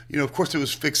remember, of course, it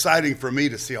was exciting for me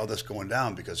to see all this going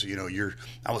down because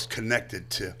I was connected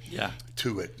to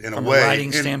it in from a way,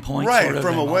 writing standpoint, right? sort of,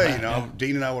 from a way, yeah.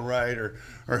 Dean and I would write, or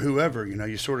whoever,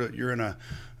 you're in a.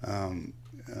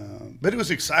 But it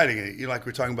was exciting. Like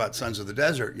we're talking about Sons of the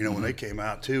Desert. When they came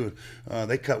out too,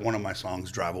 they cut one of my songs,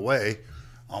 "Drive Away,"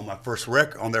 on my first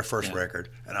on their first record,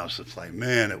 and I was just like,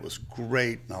 man, it was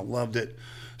great, and I loved it.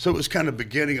 So it was kind of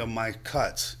beginning of my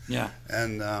cuts. Yeah.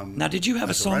 And now, did you have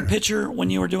a song picture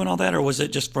when you were doing all that, or was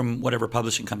it just from whatever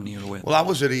publishing company you were with? Well, I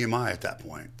was at EMI at that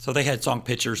point. So they had song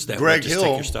pictures that Greg would just Hill,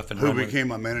 take your stuff and who run with became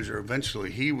my manager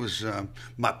eventually, he was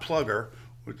my plugger,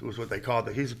 which was what they called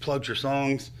it. He plugs your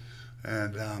songs,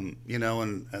 and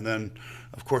and then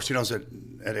of course I was at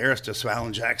Arista, so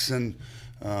Alan Jackson.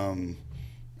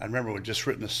 I remember we'd just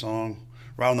written a song,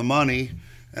 "Right on the Money,"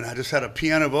 and I just had a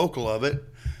piano vocal of it.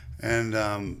 And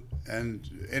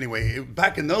anyway,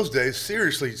 back in those days,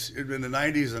 seriously, in the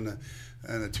 90s and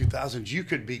the 2000s, you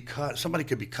could be cut. Somebody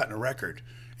could be cutting a record,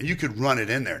 and you could run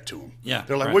it in there to them. Yeah,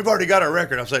 they're like, right. "We've already got our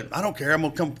record." I was like, "I don't care. I'm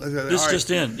gonna come." This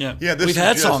just in, yeah. This we've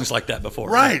had songs like that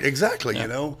before. Right, exactly.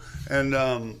 Yeah.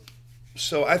 And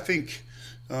so I think,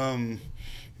 Alan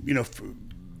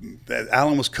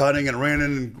was cutting and ran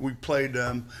in, and we played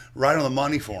 "Right on the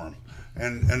Money" for him,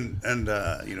 and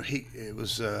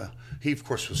he of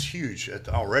course was huge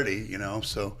already,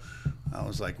 so I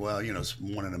was like, well, it's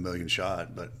 1 in a million shot,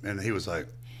 and he was like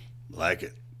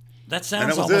it. That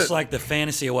sounds almost like the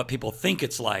fantasy of what people think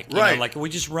it's like. Right. Like we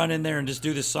just run in there and just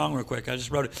do this song real quick. I just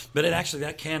wrote it. But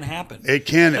that can happen. It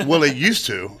can. Well, it used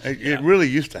to. It really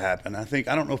used to happen. I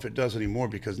don't know if it does anymore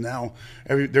because now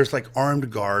there's like armed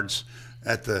guards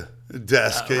at the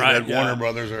desk at Warner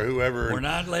Brothers or whoever. We're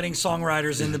not letting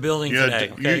songwriters in the building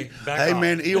today. Okay, hey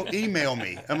man, email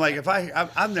me. I'm like,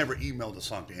 I've never emailed a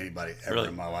song to anybody ever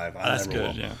in my life. That's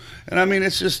good. Yeah. And I mean,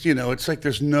 it's just it's like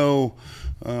there's no.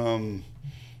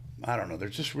 I don't know.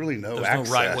 There's just really no access.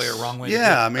 No right way or wrong way.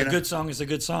 Yeah, I mean, a good song is a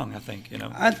good song. I think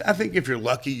I think if you're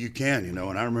lucky, you can. And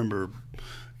I remember,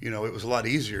 it was a lot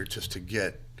easier just to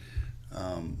get.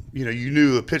 You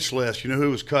knew the pitch list, you knew who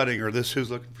was cutting or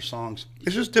who's looking for songs.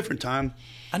 It's just a different time.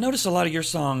 I notice a lot of your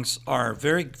songs are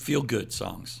very feel-good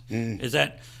songs. Is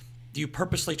that, do you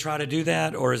purposely try to do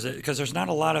that, or is it because there's not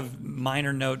a lot of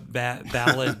minor note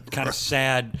ballad kind of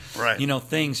sad,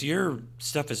 things? Your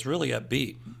stuff is really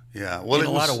upbeat. Yeah, well, in a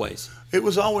lot of ways. It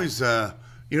was always,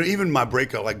 even my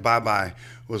breakup, like "Bye Bye,"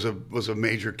 was a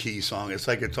major key song. It's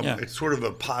like it's sort of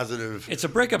a positive. It's a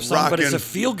breakup song, but it's a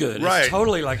feel good. Right. It's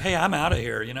totally like, hey, I'm out of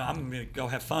here. I'm gonna go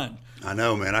have fun. I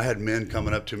know, man. I had men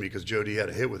coming up to me because Jody had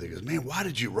a hit with it. He goes, "Man, why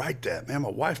did you write that? Man, my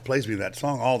wife plays me that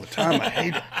song all the time. I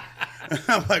hate it."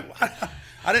 I'm like, "Why?"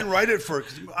 I didn't write it for.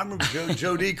 Cause I remember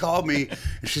Jody called me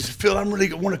and she said, "Phil, I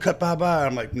really want to cut Bye Bye."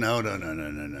 I'm like, No.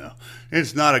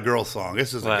 It's not a girl song.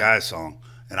 This is a guy song.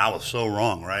 And I was so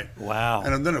wrong, right? Wow.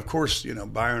 And then of course,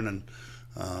 Byron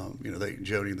and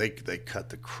Jody, they cut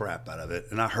the crap out of it.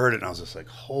 And I heard it and I was just like,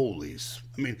 holy.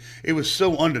 I mean, it was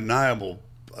so undeniable,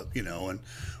 and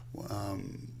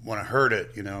when I heard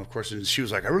it, of course, and she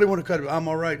was like, "I really want to cut it. I'm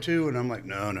all right too." And I'm like,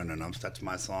 no, that's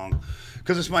my song.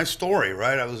 Because it's my story,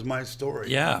 right? It was my story.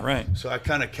 Yeah, right. So I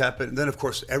kind of kept it. And then, of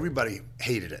course, everybody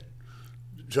hated it.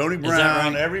 Joni Is that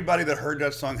Brown, right? Everybody that heard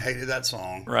that song hated that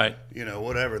song. Right.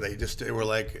 Whatever. They were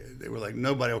like,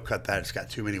 nobody will cut that. It's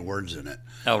got too many words in it.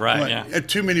 Oh, right, yeah.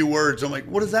 Too many words. I'm like,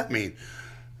 what does that mean?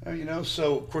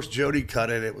 So, of course, Jody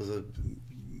cut it. It was a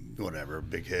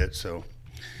big hit. So,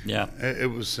 yeah.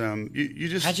 It was, you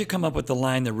just. How'd you come up with the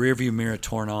line, "the rearview mirror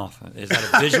torn off"? Is that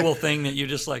a visual thing that you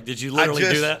just like, did you literally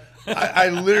do that? I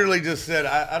literally just said,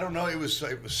 I don't know. It was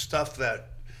stuff that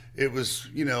it was,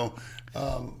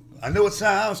 I know it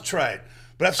sounds trite,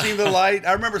 but I've seen the light.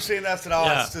 I remember saying that. I said,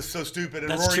 "Oh, it's just so stupid."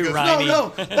 And That's Rory too goes, rhymey. No,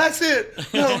 that's it.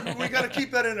 No, we got to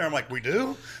keep that in there. I'm like, we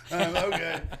do?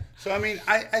 Okay. So, I mean,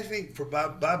 I think for Bye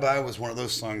Bye was one of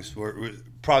those songs where we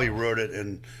probably wrote it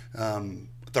in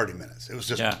 30 minutes. It was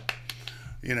just, I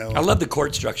love the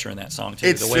chord structure in that song,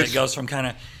 too. The way it goes from kind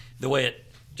of,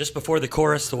 just before the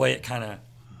chorus, the way it kind of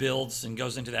builds and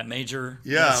goes into that major.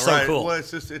 Yeah, That's so right. cool. Well,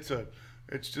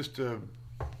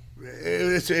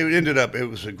 it ended up, it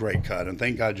was a great cut, and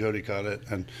thank God Jody cut it.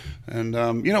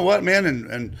 And you know what, man,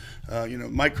 and you know,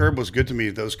 Mike Curb was good to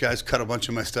me. Those guys cut a bunch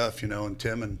of my stuff, you know, and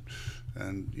Tim and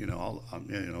you know,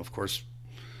 you know, of course,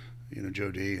 you know,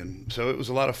 Joe D. And so it was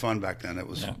a lot of fun back then. It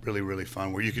was really, really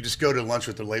fun, where you could just go to lunch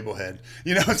with the label head.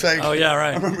 You know, it's like, oh yeah,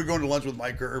 right. I remember going to lunch with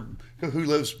Mike Curb, who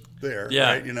lives there,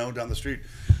 right? You know, down the street.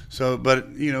 So, but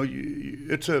you know,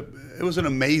 it was an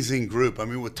amazing group. I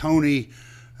mean, with Tony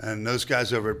and those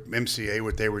guys over at MCA,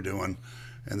 what they were doing,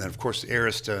 and then of course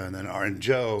Arista, and then and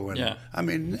Joe, and I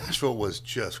mean, Nashville was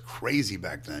just crazy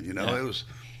back then. You know, it was.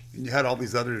 You had all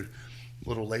these other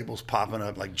little labels popping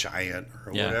up like Giant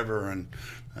or whatever, and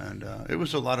it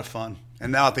was a lot of fun.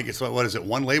 And now I think it's like, what is it,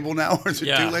 one label now, or is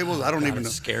it two labels? I don't even know.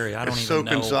 It's scary. I don't it's even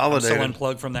know. Consolidated. I'm so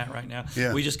unplugged from that right now.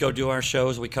 Yeah. We just go do our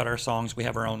shows. We cut our songs. We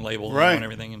have our own label and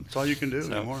everything. And that's all you can do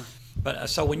anymore. But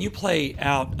so when you play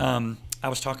out, I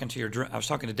was talking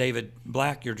to David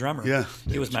Black, your drummer. Yeah,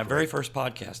 he was my very first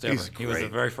podcast ever. He was the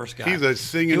very first guy. He's a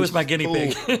singing. He was my guinea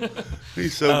pig.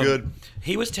 He's so good.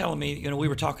 He was telling me, you know, we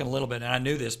were talking a little bit, and I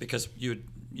knew this because you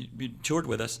toured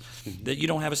with us, that you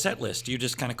don't have a set list. You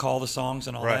just kind of call the songs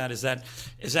and all that. Is that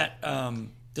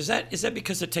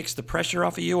because it takes the pressure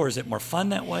off of you, or is it more fun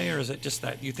that way, or is it just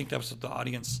that you think that was what the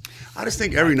audience? I just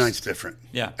think every night's different.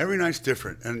 Yeah, every night's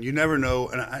different, and you never know.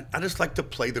 And I just like to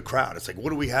play the crowd. It's like, what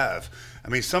do we have? I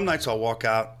mean, some nights I'll walk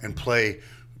out and play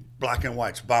Black and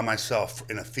Whites by myself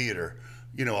in a theater.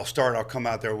 You know, I'll come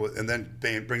out there and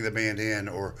then bring the band in,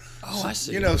 or I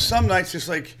see. You know, some nights just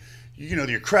like, you know,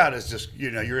 your crowd is just, you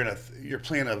know, you're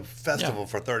playing a festival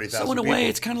for 30,000 So in a people. way,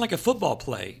 it's kind of like a football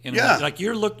play. Like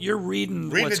you're reading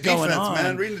what's the defense, going on,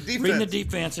 man. Reading the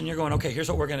defense, and you're going, okay, here's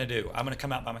what we're going to do. I'm going to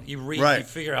come out. You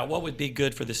figure out what would be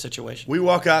good for this situation. We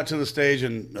walk out to the stage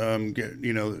and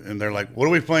you know, and they're like, "What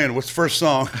are we playing? What's the first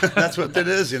song?" That's what it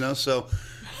is, you know. So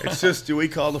it's just, do we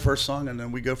call the first song and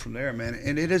then we go from there, man.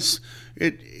 And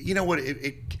you know what,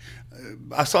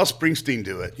 I saw Springsteen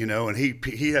do it, you know, and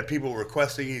he had people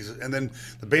requesting, and then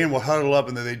the band will huddle up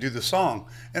and then they do the song.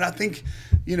 And I think,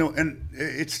 you know, and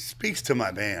it speaks to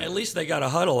my band. At least they got a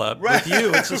huddle up with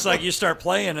you. It's just like you start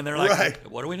playing and they're like,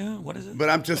 what are we doing? What is it? But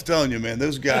I'm just telling you, man,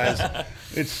 those guys,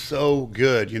 it's so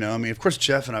good, you know. I mean, of course,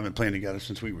 Jeff and I have been playing together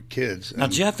since we were kids. Now,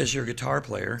 Jeff is your guitar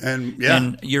player.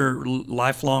 And you're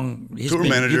lifelong tour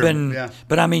manager.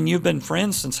 But I mean, you've been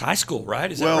friends since high school,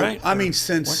 right? Is that right? I mean,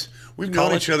 since we've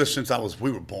known each other since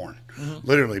we were born,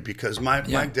 literally, because my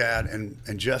dad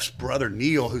and Jeff's brother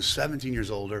Neil, who's 17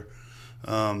 years older,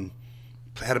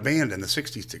 had a band in the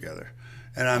 60s together.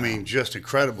 And I mean, just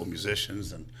incredible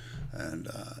musicians, and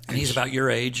he's about your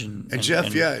age, and Jeff,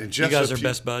 and Jeff, you guys are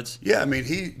best buds. Yeah, I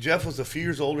mean, Jeff was a few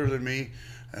years older than me,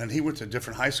 and he went to a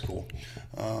different high school,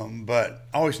 but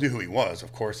I always knew who he was,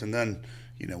 of course. And then,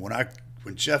 you know,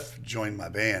 when Jeff joined my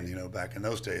band, you know, back in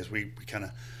those days, we kind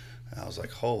of, I was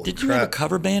like, holy crap. Did you have a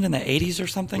cover band in the 80s or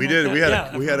something? We did. We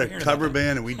had a cover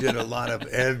band, and we did a lot of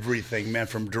everything, man,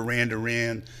 from Duran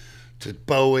Duran to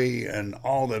Bowie and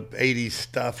all the 80s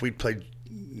stuff. We played,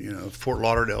 you know, Fort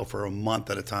Lauderdale for a month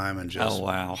at a time, and just, oh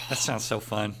wow, that sounds so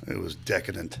fun. It was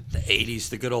decadent. The 80s,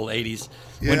 the good old 80s,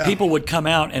 when people would come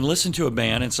out and listen to a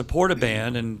band and support a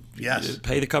band and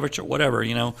pay the cover charge, whatever,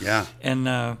 you know. Yeah. And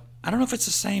I don't know if it's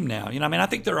the same now. You know, I mean, I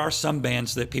think there are some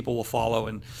bands that people will follow,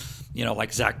 and you know,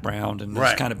 like Zach Brown and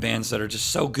those kind of bands that are just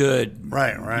so good.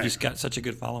 Right. You just got such a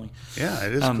good following. Yeah,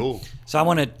 it is cool. So I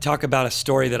want to talk about a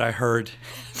story that I heard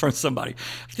from somebody.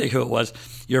 I think who it was.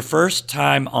 Your first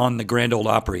time on the Grand Ole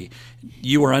Opry,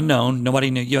 you were unknown.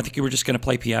 Nobody knew you. I think you were just going to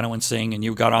play piano and sing, and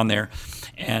you got on there.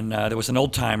 And there was an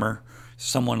old timer,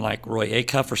 someone like Roy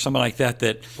Acuff or someone like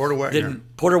that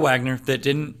Porter Wagner that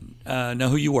didn't know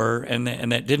who you were and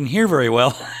that didn't hear very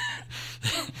well.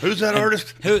 Who's that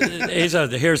artist?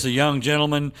 Here's a young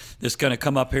gentleman that's going to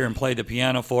come up here and play the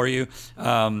piano for you.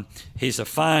 He's a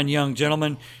fine young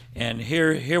gentleman, and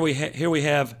here we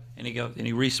have. And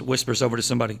he whispers over to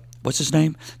somebody, "What's his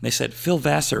name?" And they said Phil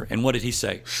Vassar. And what did he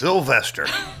say? Sylvester.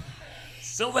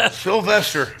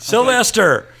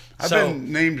 I've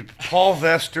been named Paul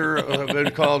Vester. I've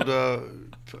been called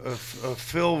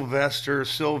Phil Vester,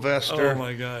 Sylvester. Oh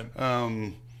my God.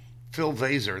 Phil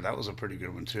Vaser, that was a pretty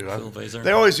good one too. Phil Vaser.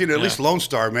 They always, at least Lone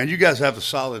Star, man. You guys have a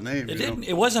solid name.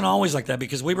 It wasn't always like that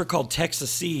because we were called Texas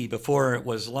C before it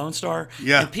was Lone Star.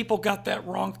 Yeah. And people got that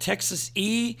wrong. Texas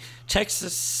E,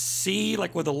 Texas C,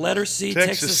 like with a letter C,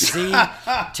 Texas C,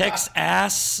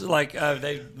 Texas, like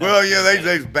they. Well, yeah,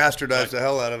 they bastardized the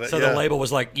hell out of it. So the label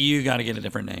was like, you got to get a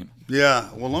different name. Yeah,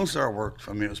 well, Lone Star worked.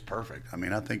 I mean, it was perfect. I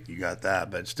mean, I think you got that,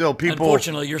 but still, people.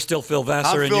 Unfortunately, you're still Phil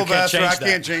Vassar, and Phil you can't Vassar. change I that.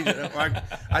 can't change it.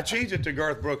 I changed it to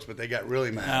Garth Brooks, but they got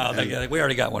really mad. Oh, we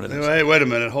already got one of those. Hey, wait a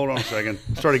minute. Hold on a second.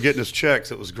 Started getting his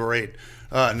checks. It was great.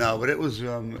 No, but it was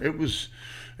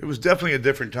definitely a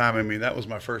different time. I mean, that was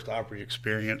my first Opry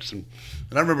experience, and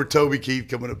I remember Toby Keith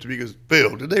coming up to me and goes,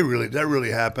 "Bill, did that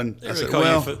really happen?" I said, call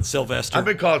you Sylvester. I've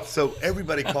been called, so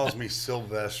everybody calls me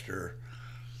Sylvester.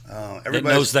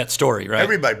 Everybody knows that story, right?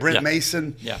 Everybody, Brent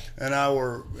Mason, yeah, and I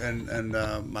were, and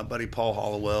my buddy Paul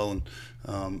Hollowell,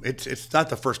 and it's not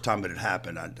the first time that it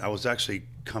happened. I was actually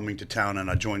coming to town, and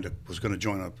I was going to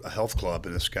join a health club,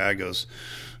 and this guy was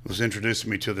introducing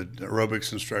me to the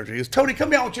aerobics instructor. He goes, "Tony,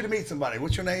 come here. I want you to meet somebody.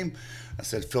 What's your name?" I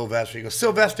said, "Phil Vassar." He goes,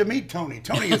 "Sylvester, meet Tony.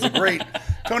 Tony is a great.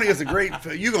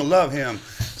 You're gonna love him."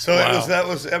 So wow.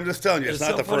 I'm just telling you, it's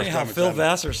not so the funny first how time. Phil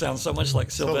Vassar sounds so much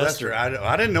like Sylvester.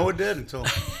 I didn't know it did until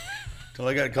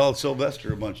I got called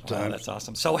Sylvester a bunch of times. Wow, that's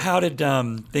awesome. So how did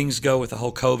things go with the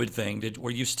whole COVID thing?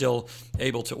 Were you still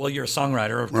able to? Well, you're a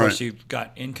songwriter, of course. You've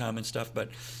got income and stuff, but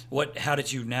how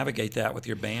did you navigate that with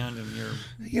your band and your?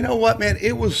 You know what, man?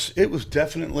 It was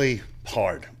definitely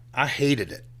hard. I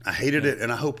hated it. It,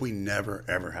 and I hope we never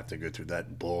ever have to go through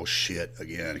that bullshit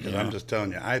again. Because I'm just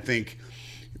telling you, I think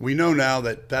we know now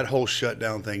that whole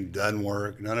shutdown thing doesn't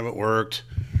work. None of it worked.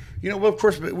 Well, of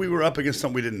course, we were up against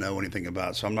something we didn't know anything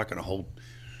about, so I'm not going to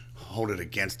hold it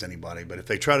against anybody. But if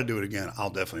they try to do it again,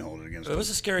 I'll definitely hold it against them. It was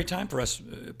a scary time for us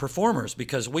performers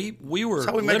because we were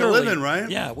That's how we make a living, right?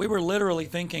 Yeah, we were literally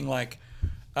thinking like,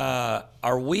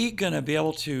 are we going to be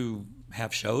able to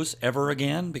have shows ever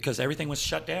again? Because everything was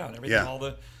shut down.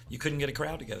 You couldn't get a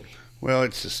crowd together. Well,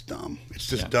 it's just dumb. It's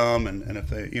just dumb, and if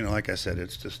they, like I said,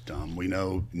 it's just dumb. We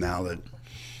know now that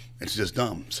it's just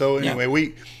dumb. So anyway,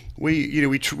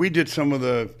 we did some of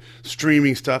the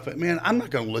streaming stuff, but man, I'm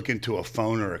not going to look into a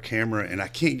phone or a camera and I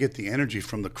can't get the energy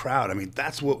from the crowd. I mean,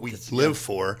 that's what we live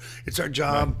for. It's our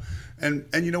job. Right.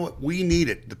 And you know what? We need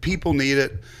it. The people need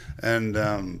it.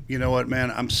 And you know what,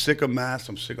 man? I'm sick of masks.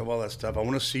 I'm sick of all that stuff. I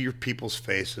want to see your people's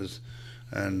faces.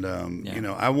 And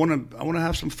I want to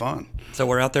have some fun. So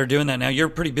we're out there doing that now. You're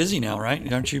pretty busy now,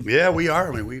 right? Aren't you? Yeah, we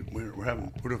are. I mean,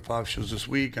 we're doing 5 shows this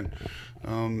week, and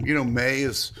May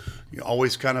is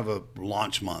always kind of a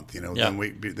launch month.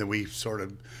 Then we sort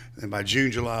of, and by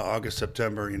June, July, August,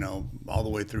 September, all the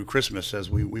way through Christmas as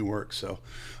we work. So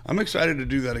I'm excited to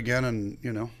do that again,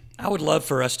 and I would love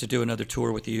for us to do another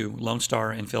tour with you, Lone Star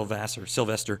and Phil Vassar,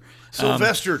 Sylvester.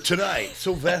 Tonight,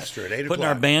 Sylvester at 8 o'clock. Putting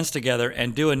our bands together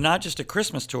and doing not just a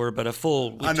Christmas tour, but a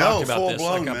full. We talked about this,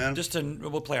 blown, man.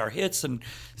 We'll play our hits and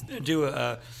do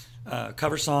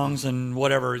cover songs and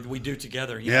whatever we do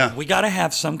together. We got to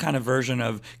have some kind of version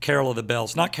of Carol of the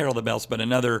Bells, not Carol of the Bells, but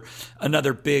another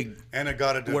big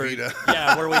Anna-Gata-Da-Vida.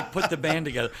 where we put the band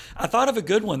together. I thought of a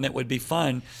good one that would be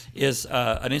fun is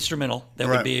an instrumental that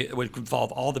would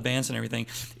involve all the bands and everything.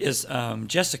 Is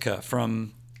Jessica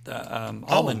from the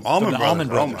Allman Brothers.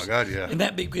 Oh my God, yeah. And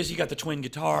that because you got the twin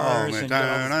guitars and you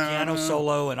got the piano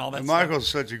solo and all that. And Michael's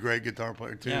such a great guitar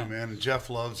player too, man. And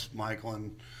Jeff loves Michael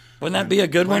and. Wouldn't that be a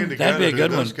good one? That'd be a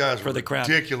good one those guys for the crowd.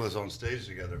 Ridiculous on stage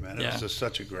together, man. It was just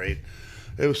such a great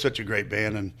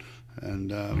band,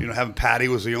 and having Patty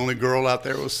was the only girl out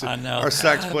there. Was our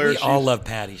sax player. We all love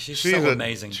Patty. She's so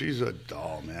amazing. She's a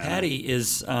doll, man.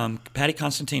 Patty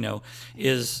Constantino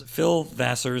is Phil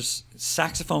Vassar's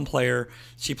saxophone player.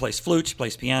 She plays flute. She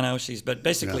plays piano. But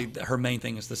basically her main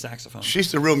thing is the saxophone.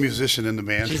 She's the real musician in the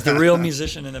band. She's the real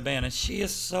musician in the band, and she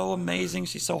is so amazing.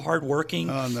 She's so hardworking.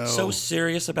 Oh, no. So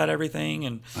serious about everything.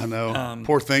 And I know.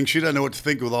 Poor thing. She doesn't know what to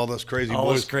think with all those crazy all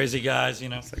boys. Those crazy guys.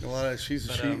 It's like a lot of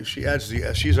she adds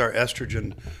she's our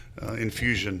estrogen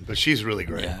infusion, but she's really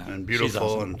great and beautiful. She's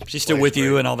awesome. And she's still with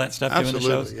you and all that stuff. Absolutely,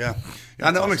 doing the shows. Yeah.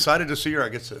 I know. Awesome. I'm excited to see her. I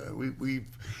guess we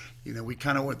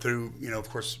kind of went through. Of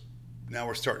course, now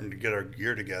we're starting to get our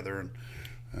gear together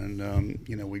and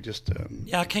we just.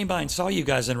 I came by and saw you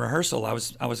guys in rehearsal. I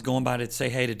was going by to say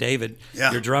hey to David,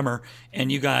 your drummer,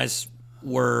 and you guys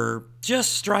were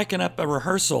just striking up a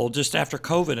rehearsal just after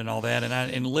COVID and all that,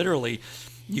 and literally,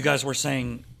 you guys were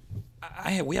saying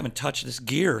we haven't touched this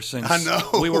gear since I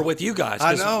know. we were with you guys.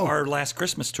 I know. Our last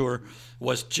Christmas tour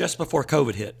was just before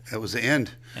COVID hit. It was the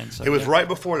end. And so, it was right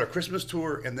before the Christmas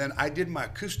tour, and then I did my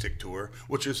acoustic tour,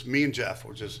 which is me and Jeff,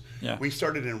 we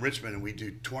started in Richmond, and we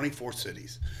do 24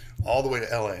 cities, all the way to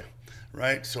LA,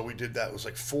 right? So we did that. It was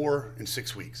like 4 in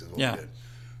 6 weeks is what we did.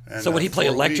 And so would he play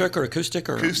electric or acoustic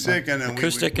or acoustic, and then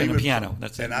acoustic we and a would, piano?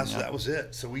 That's it. And that was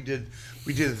it. So we did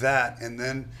that, and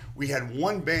then we had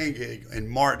one band gig in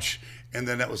March, and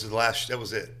then that was the last. That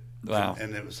was it. Wow.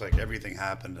 And it was like everything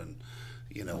happened, and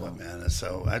you know what, man.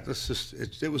 So it was just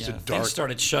it was a dark. Things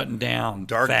started shutting down.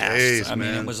 Dark fast. days, I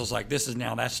mean, man. it was just like this is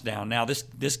now, that's down. Now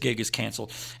this gig is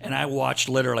canceled, and I watched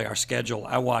literally our schedule.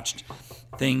 I watched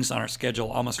things on our schedule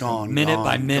almost minute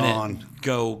by minute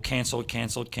go canceled.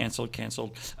 Rebooked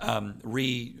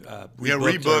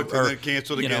and then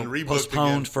canceled again, rebooked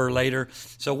postponed again. for later.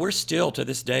 So we're still to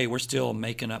this day we're still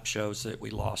making up shows that we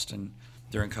lost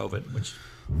during COVID, which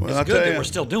is good that we're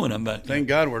still doing them. But thank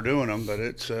God we're doing them. But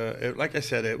it's like I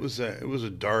said, it was a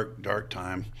dark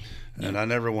time. And I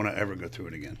never want to ever go through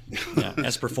it again.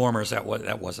 As performers, that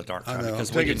was a dark time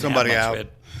because we taking didn't somebody have out. much.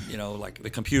 We had, like the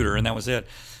computer, and that was it.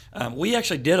 We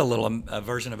actually did a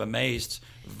version of Amazed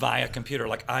via computer.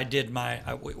 Like I did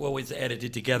we always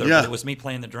edited together. Yeah. But it was me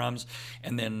playing the drums,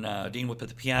 and then Dean would put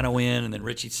the piano in, and then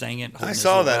Richie sang it. I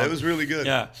saw that. It was really good.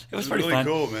 Yeah, it was pretty really fun.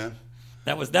 cool, man.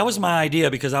 That was my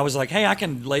idea because I was like, hey, I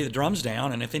can lay the drums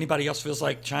down, and if anybody else feels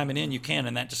like chiming in, you can,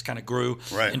 and that just kind of grew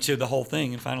into the whole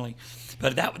thing, and finally.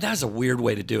 But that was a weird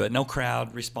way to do it. No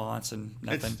crowd response and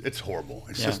nothing. It's horrible.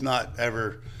 It's just not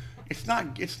ever. It's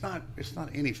not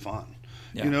any fun.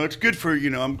 Yeah. You know, it's good for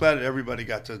I'm glad everybody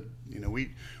got to.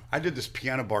 I did this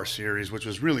piano bar series, which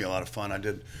was really a lot of fun. I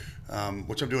did,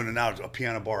 which I'm doing now, a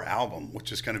piano bar album,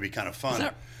 which is going to be kind of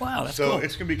fun. Wow, that's so cool.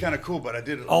 It's going to be kind of cool. But I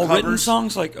did all covers, written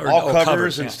songs, all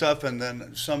covers and stuff, and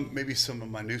then maybe some of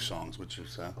my new songs, which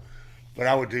is. But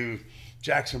I would do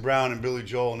Jackson Browne and Billy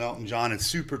Joel and Elton John and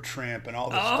Supertramp and all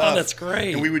this stuff. Oh, that's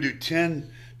great. And we would do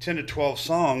 10 to 12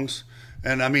 songs.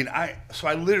 And I mean, I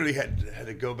literally had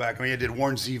to go back. I mean, I did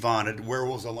Warren Zevon, I did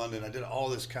Werewolves of London. I did all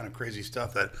this kind of crazy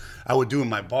stuff that I would do in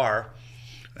my bar,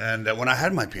 and when I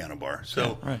had my piano bar.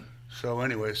 So, So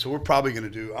anyway, we're probably going to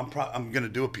do. I'm going to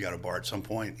do a piano bar at some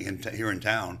point here in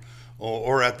town,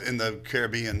 or in the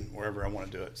Caribbean, wherever I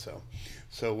want to do it.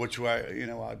 So which way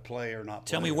I'd play or not.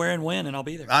 Tell me where and when, and I'll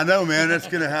be there. I know, man. I'm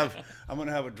gonna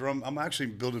have a drum. I'm actually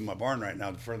building my barn right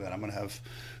now for that. I'm gonna have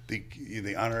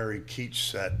the honorary Keach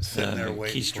set sitting there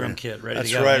waiting. Keach drum kit ready That's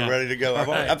to go. That's right, yeah. ready to go.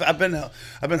 Right.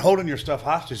 I've been holding your stuff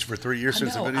hostage for 3 years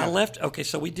since the video. I left. Okay,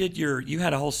 so we did you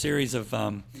had a whole series of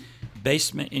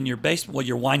basement in your basement. Well,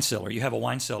 your wine cellar. You have a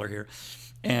wine cellar here,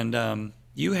 and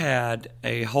you had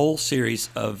a whole series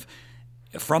of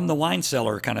from the wine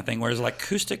cellar kind of thing, where it's like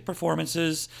acoustic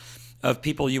performances of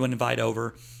people you would invite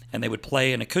over, and they would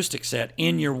play an acoustic set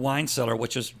in your wine cellar,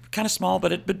 which is kind of small,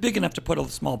 but big enough to put a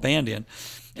small band in.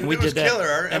 And we did that. Killer.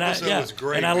 Our episode was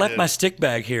great. And I left my stick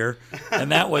bag here,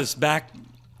 and that was back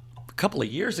a couple of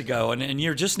years ago. And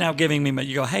you're just now giving me.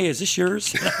 You go, hey, is this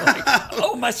yours? And I'm like,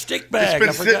 oh, my stick bag.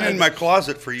 It's been sitting in my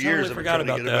closet for years. Totally forgot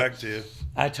about that. Back to you.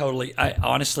 I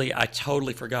honestly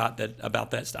totally forgot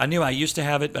about that. I knew I used to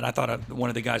have it, but I thought one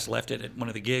of the guys left it at one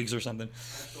of the gigs or something.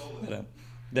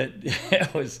 That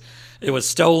it was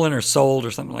stolen or sold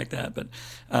or something like that. But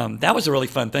that was a really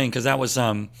fun thing because that was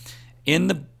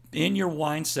in your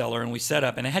wine cellar, and we set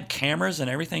up, and it had cameras and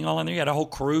everything all in there. You had a whole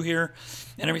crew here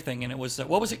and everything, and it was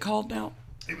what was it called now?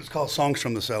 It was called Songs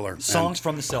from the Cellar. Songs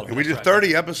from the Cellar. And we did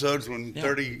 30 episodes. We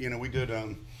did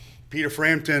Peter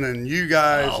Frampton and you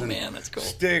guys. Oh and man, that's cool.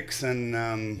 Styx and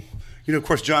of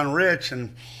course John Rich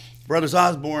and Brothers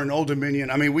Osborne, Old Dominion.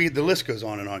 I mean, the list goes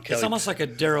on and on. It's almost like a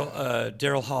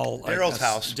Daryl Hall.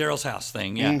 Daryl's house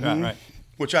thing. Yeah, mm-hmm. right.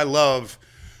 Which I love.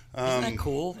 Isn't that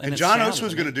cool? And John Oates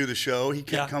was going to do the show. He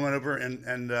kept coming over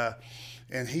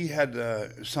and he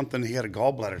had something. He had a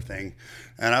gallbladder thing,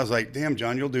 and I was like, "Damn,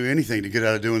 John, you'll do anything to get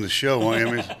out of doing the show." I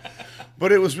mean,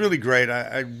 but it was really great.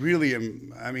 I really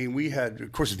am. I mean, we had,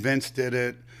 of course, Vince did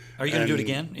it. Are you going to do it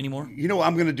again anymore?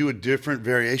 I'm going to do a different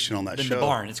variation on that show. In the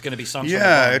barn, it's going to be some.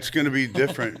 Yeah, it's going to be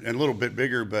different and a little bit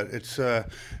bigger, but it's.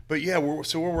 But yeah, we're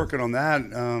working on that.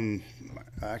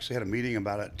 I actually had a meeting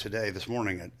about it this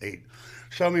morning at 8.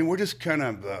 So I mean, we're just kind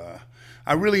of.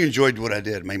 I really enjoyed what I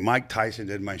did. I mean, Mike Tyson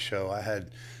did my show. I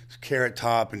had Carrot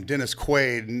Top and Dennis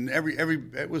Quaid, and every.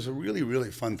 It was a really,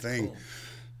 really fun thing.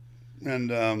 Cool.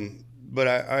 And but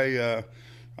I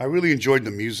really enjoyed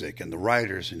the music and the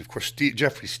writers, and of course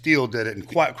Jeffrey Steele did it, and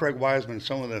Craig Wiseman,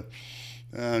 some of the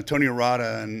Tony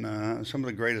Arata, and some of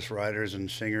the greatest writers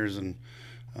and singers, and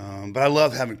But I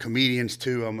love having comedians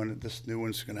too. This new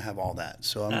one's going to have all that.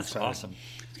 So I'm That's excited. awesome.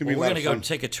 We're going to go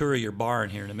take a tour of your bar in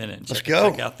here in a minute. And Let's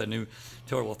go. Check out the new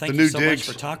tour. Well, thank The you new so digs.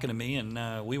 much for talking to me,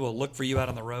 and we will look for you out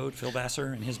on the road, Phil Vassar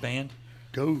and his band.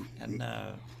 Go. And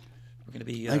we're going to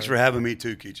be. Thanks for having me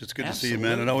too, Keach. It's good to see you,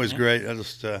 man. It's always great.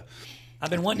 I've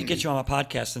been wanting to get you on my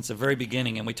podcast since the very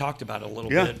beginning, and we talked about it a little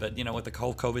bit. But with the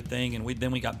whole COVID thing, and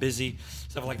then we got busy,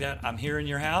 stuff like that. I'm here in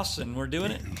your house, and we're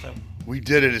doing it. So. We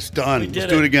did it. It's done. Let's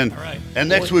do it again. All right. And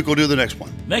next week we'll do the next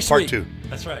one. Next Part week. 2.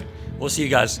 That's right. We'll see you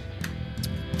guys.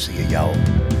 See you,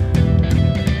 y'all.